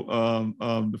also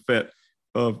the fact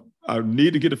of I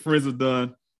need to get the forensics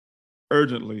done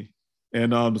urgently,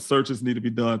 and the searches need to be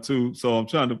done too. So I'm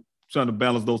trying to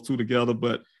balance those two together.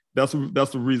 But that's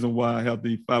the reason why I have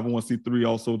the 501c3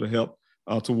 also to help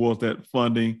towards that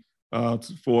funding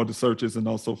for the searches and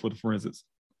also for the forensics.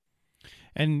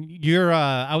 And you're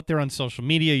out there on social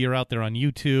media, you're out there on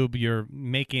YouTube, you're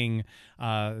making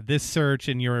this search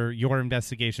and your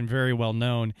investigation very well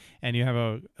known, and you have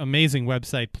an amazing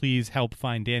website,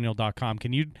 pleasehelpfinddaniel.com.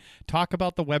 Can you talk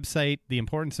about the website, the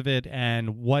importance of it,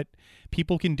 and what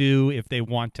people can do if they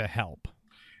want to help?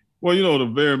 Well, the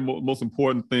very most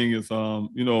important thing is, from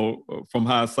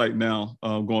hindsight now,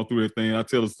 going through everything, I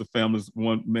tell us the family's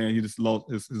one man, he just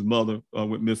lost his mother,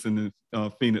 went missing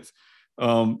in Phoenix.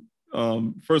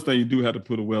 First thing you do have to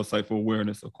put a website for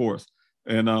awareness, of course.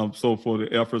 And so for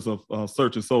the efforts of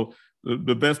searching. So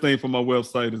the best thing for my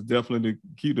website is definitely to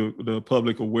keep the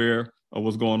public aware of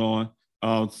what's going on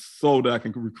so that I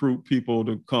can recruit people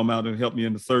to come out and help me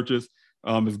in the searches.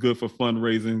 It's good for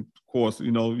fundraising. Of course,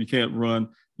 you can't run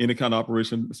any kind of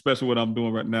operation, especially what I'm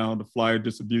doing right now, the flyer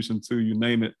distribution to you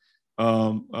name it,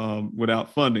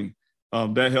 without funding.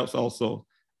 That helps also.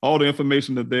 All the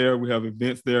information is there. We have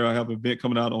events there. I have an event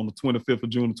coming out on the 25th of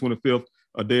June, the 25th,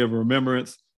 a day of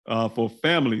remembrance for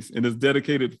families. And it's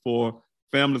dedicated for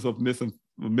families of missing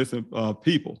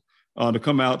people to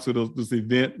come out to this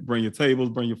event, bring your tables,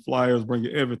 bring your flyers, bring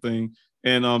your everything,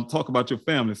 and talk about your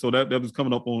family. So that is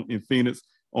coming up in Phoenix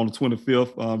on the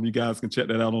 25th. You guys can check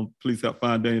that out on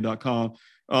pleasehelpfinddaniel.com.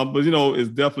 But, it's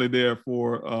definitely there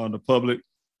for the public,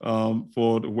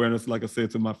 for the awareness, like I said,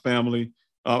 to my family.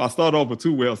 I started off with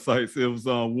two websites. It was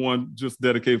one just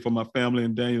dedicated for my family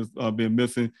and Daniel's being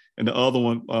missing. And the other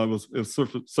one was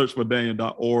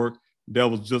searchfordaniel.org. That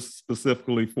was just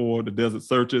specifically for the desert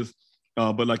searches.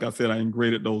 But like I said, I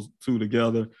integrated those two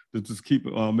together to just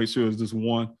make sure it's just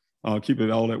one, keep it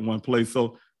all at one place.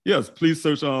 So yes, please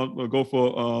search go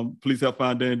for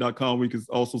pleasehelpfinddaniel.com. We can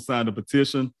also sign the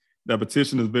petition. That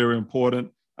petition is very important.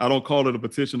 I don't call it a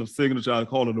petition of signature. I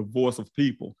call it a voice of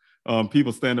people.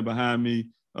 People standing behind me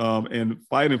and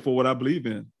fighting for what I believe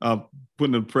in.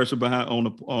 Putting the pressure behind on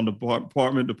the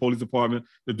department, the police department,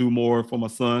 to do more for my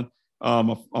son.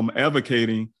 I'm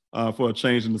advocating for a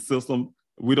change in the system.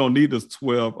 We don't need this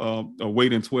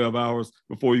waiting 12 hours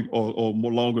before you or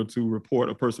more longer to report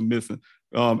a person missing.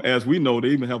 As we know, they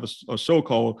even have a show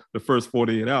called The First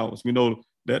 48 Hours. We know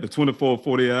that the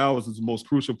 48 hours is the most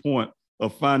crucial point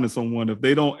of finding someone. If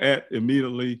they don't act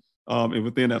immediately and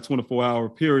within that 24-hour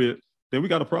period, then we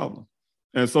got a problem.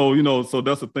 And so, so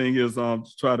that's the thing is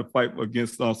try to fight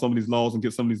against some of these laws and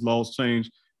get some of these laws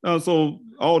changed. So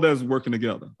all that's working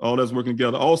together.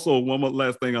 Also, one more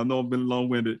last thing, I know I've been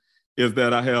long-winded, is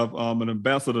that I have an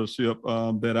ambassadorship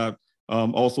that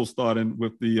I've also started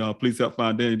with the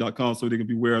policehelpfinddaniel.com, so they can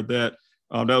be aware of that.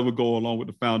 That would go along with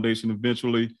the foundation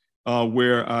eventually,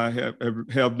 where I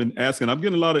have been asking. I'm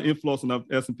getting a lot of influence, and I'm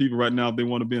asking people right now if they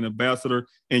want to be an ambassador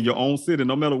in your own city,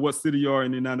 no matter what city you are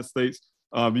in the United States.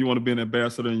 If you want to be an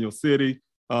ambassador in your city,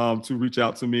 to reach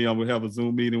out to me. I will have a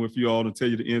Zoom meeting with you all to tell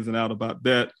you the ins and outs about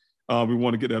that. We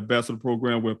want to get the ambassador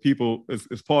program where people,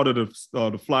 it's part of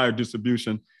the flyer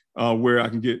distribution, where I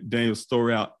can get Daniel's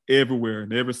story out everywhere,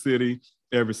 in every city,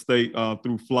 every state,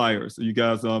 through flyers. So you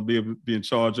guys be able to be in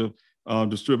charge of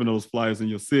distributing those flyers in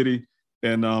your city.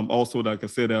 And also, like I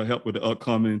said, I'll help with the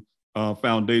upcoming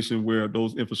foundation where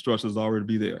those infrastructures already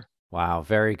be there. Wow,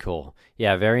 very cool.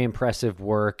 Yeah, very impressive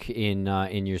work in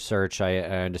your search. I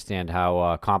understand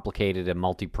how complicated and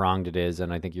multi-pronged it is,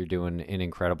 and I think you're doing an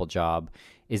incredible job.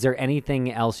 Is there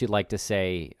anything else you'd like to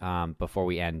say before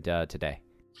we end today?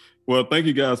 Well, thank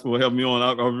you guys for having me on.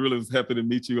 I really was happy to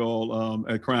meet you all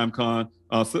at CrimeCon.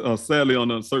 Sadly,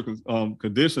 under certain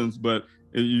conditions, but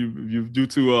you do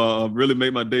to really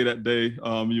make my day that day.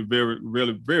 You're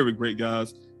really, very great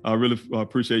guys. I really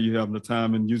appreciate you having the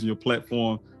time and using your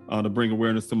platform to bring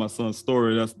awareness to my son's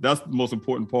story. That's the most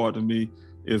important part to me,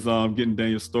 is getting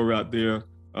Daniel's story out there.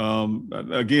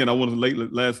 Again, I want to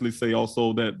lastly say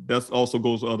also that also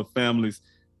goes to other families.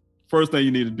 First thing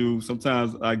you need to do,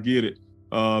 sometimes I get it.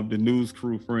 The news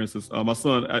crew, for instance, my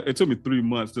son, it took me 3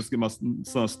 months just to get my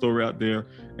son's story out there.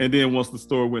 And then once the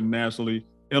story went nationally,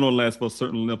 it don't last for a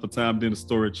certain length of time, then the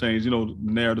story changed. The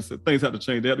narrative, things have to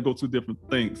change. They have to go through different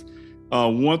things.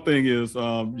 One thing is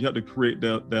you have to create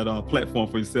that platform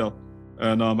for yourself.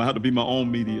 And I have to be my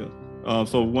own media.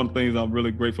 So one of the things I'm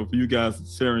really grateful for you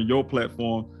guys sharing your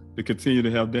platform to continue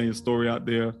to have Daniel's story out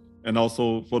there. And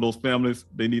also for those families,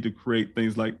 they need to create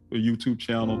things like a YouTube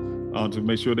channel to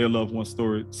make sure their loved one's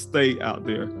story stay out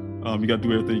there. You got to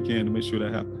do everything you can to make sure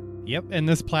that happens. Yep, and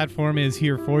this platform is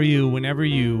here for you whenever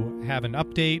you have an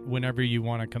update, whenever you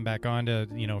want to come back on to,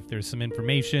 if there's some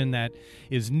information that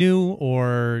is new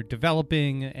or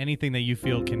developing, anything that you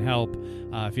feel can help.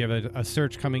 If you have a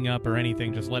search coming up or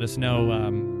anything, just let us know.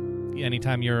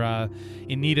 Anytime you're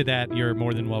in need of that, you're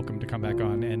more than welcome to come back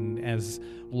on, and as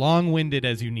long-winded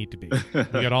as you need to be. You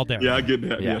got all day. Yeah, I get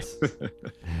that. Yes.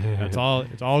 It's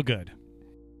all good.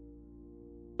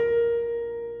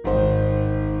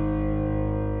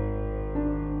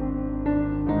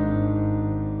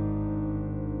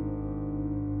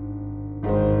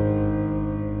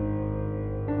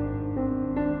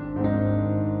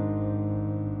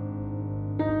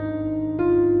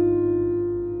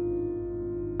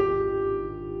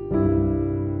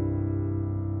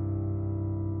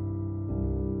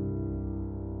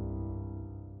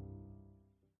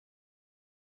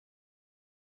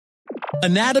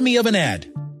 Anatomy of an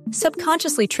ad.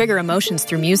 Subconsciously trigger emotions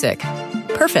through music.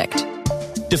 Perfect.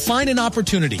 Define an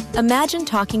opportunity. Imagine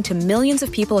talking to millions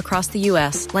of people across the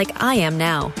U.S. like I am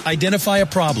now. Identify a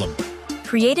problem.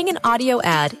 Creating an audio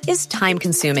ad is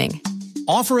time-consuming.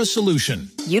 Offer a solution.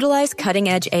 Utilize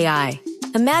cutting-edge AI.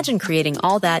 Imagine creating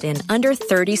all that in under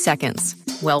 30 seconds.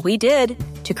 Well, we did,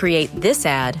 to create this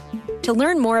ad. To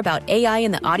learn more about AI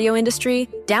in the audio industry,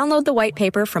 download the white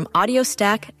paper from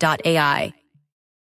audiostack.ai.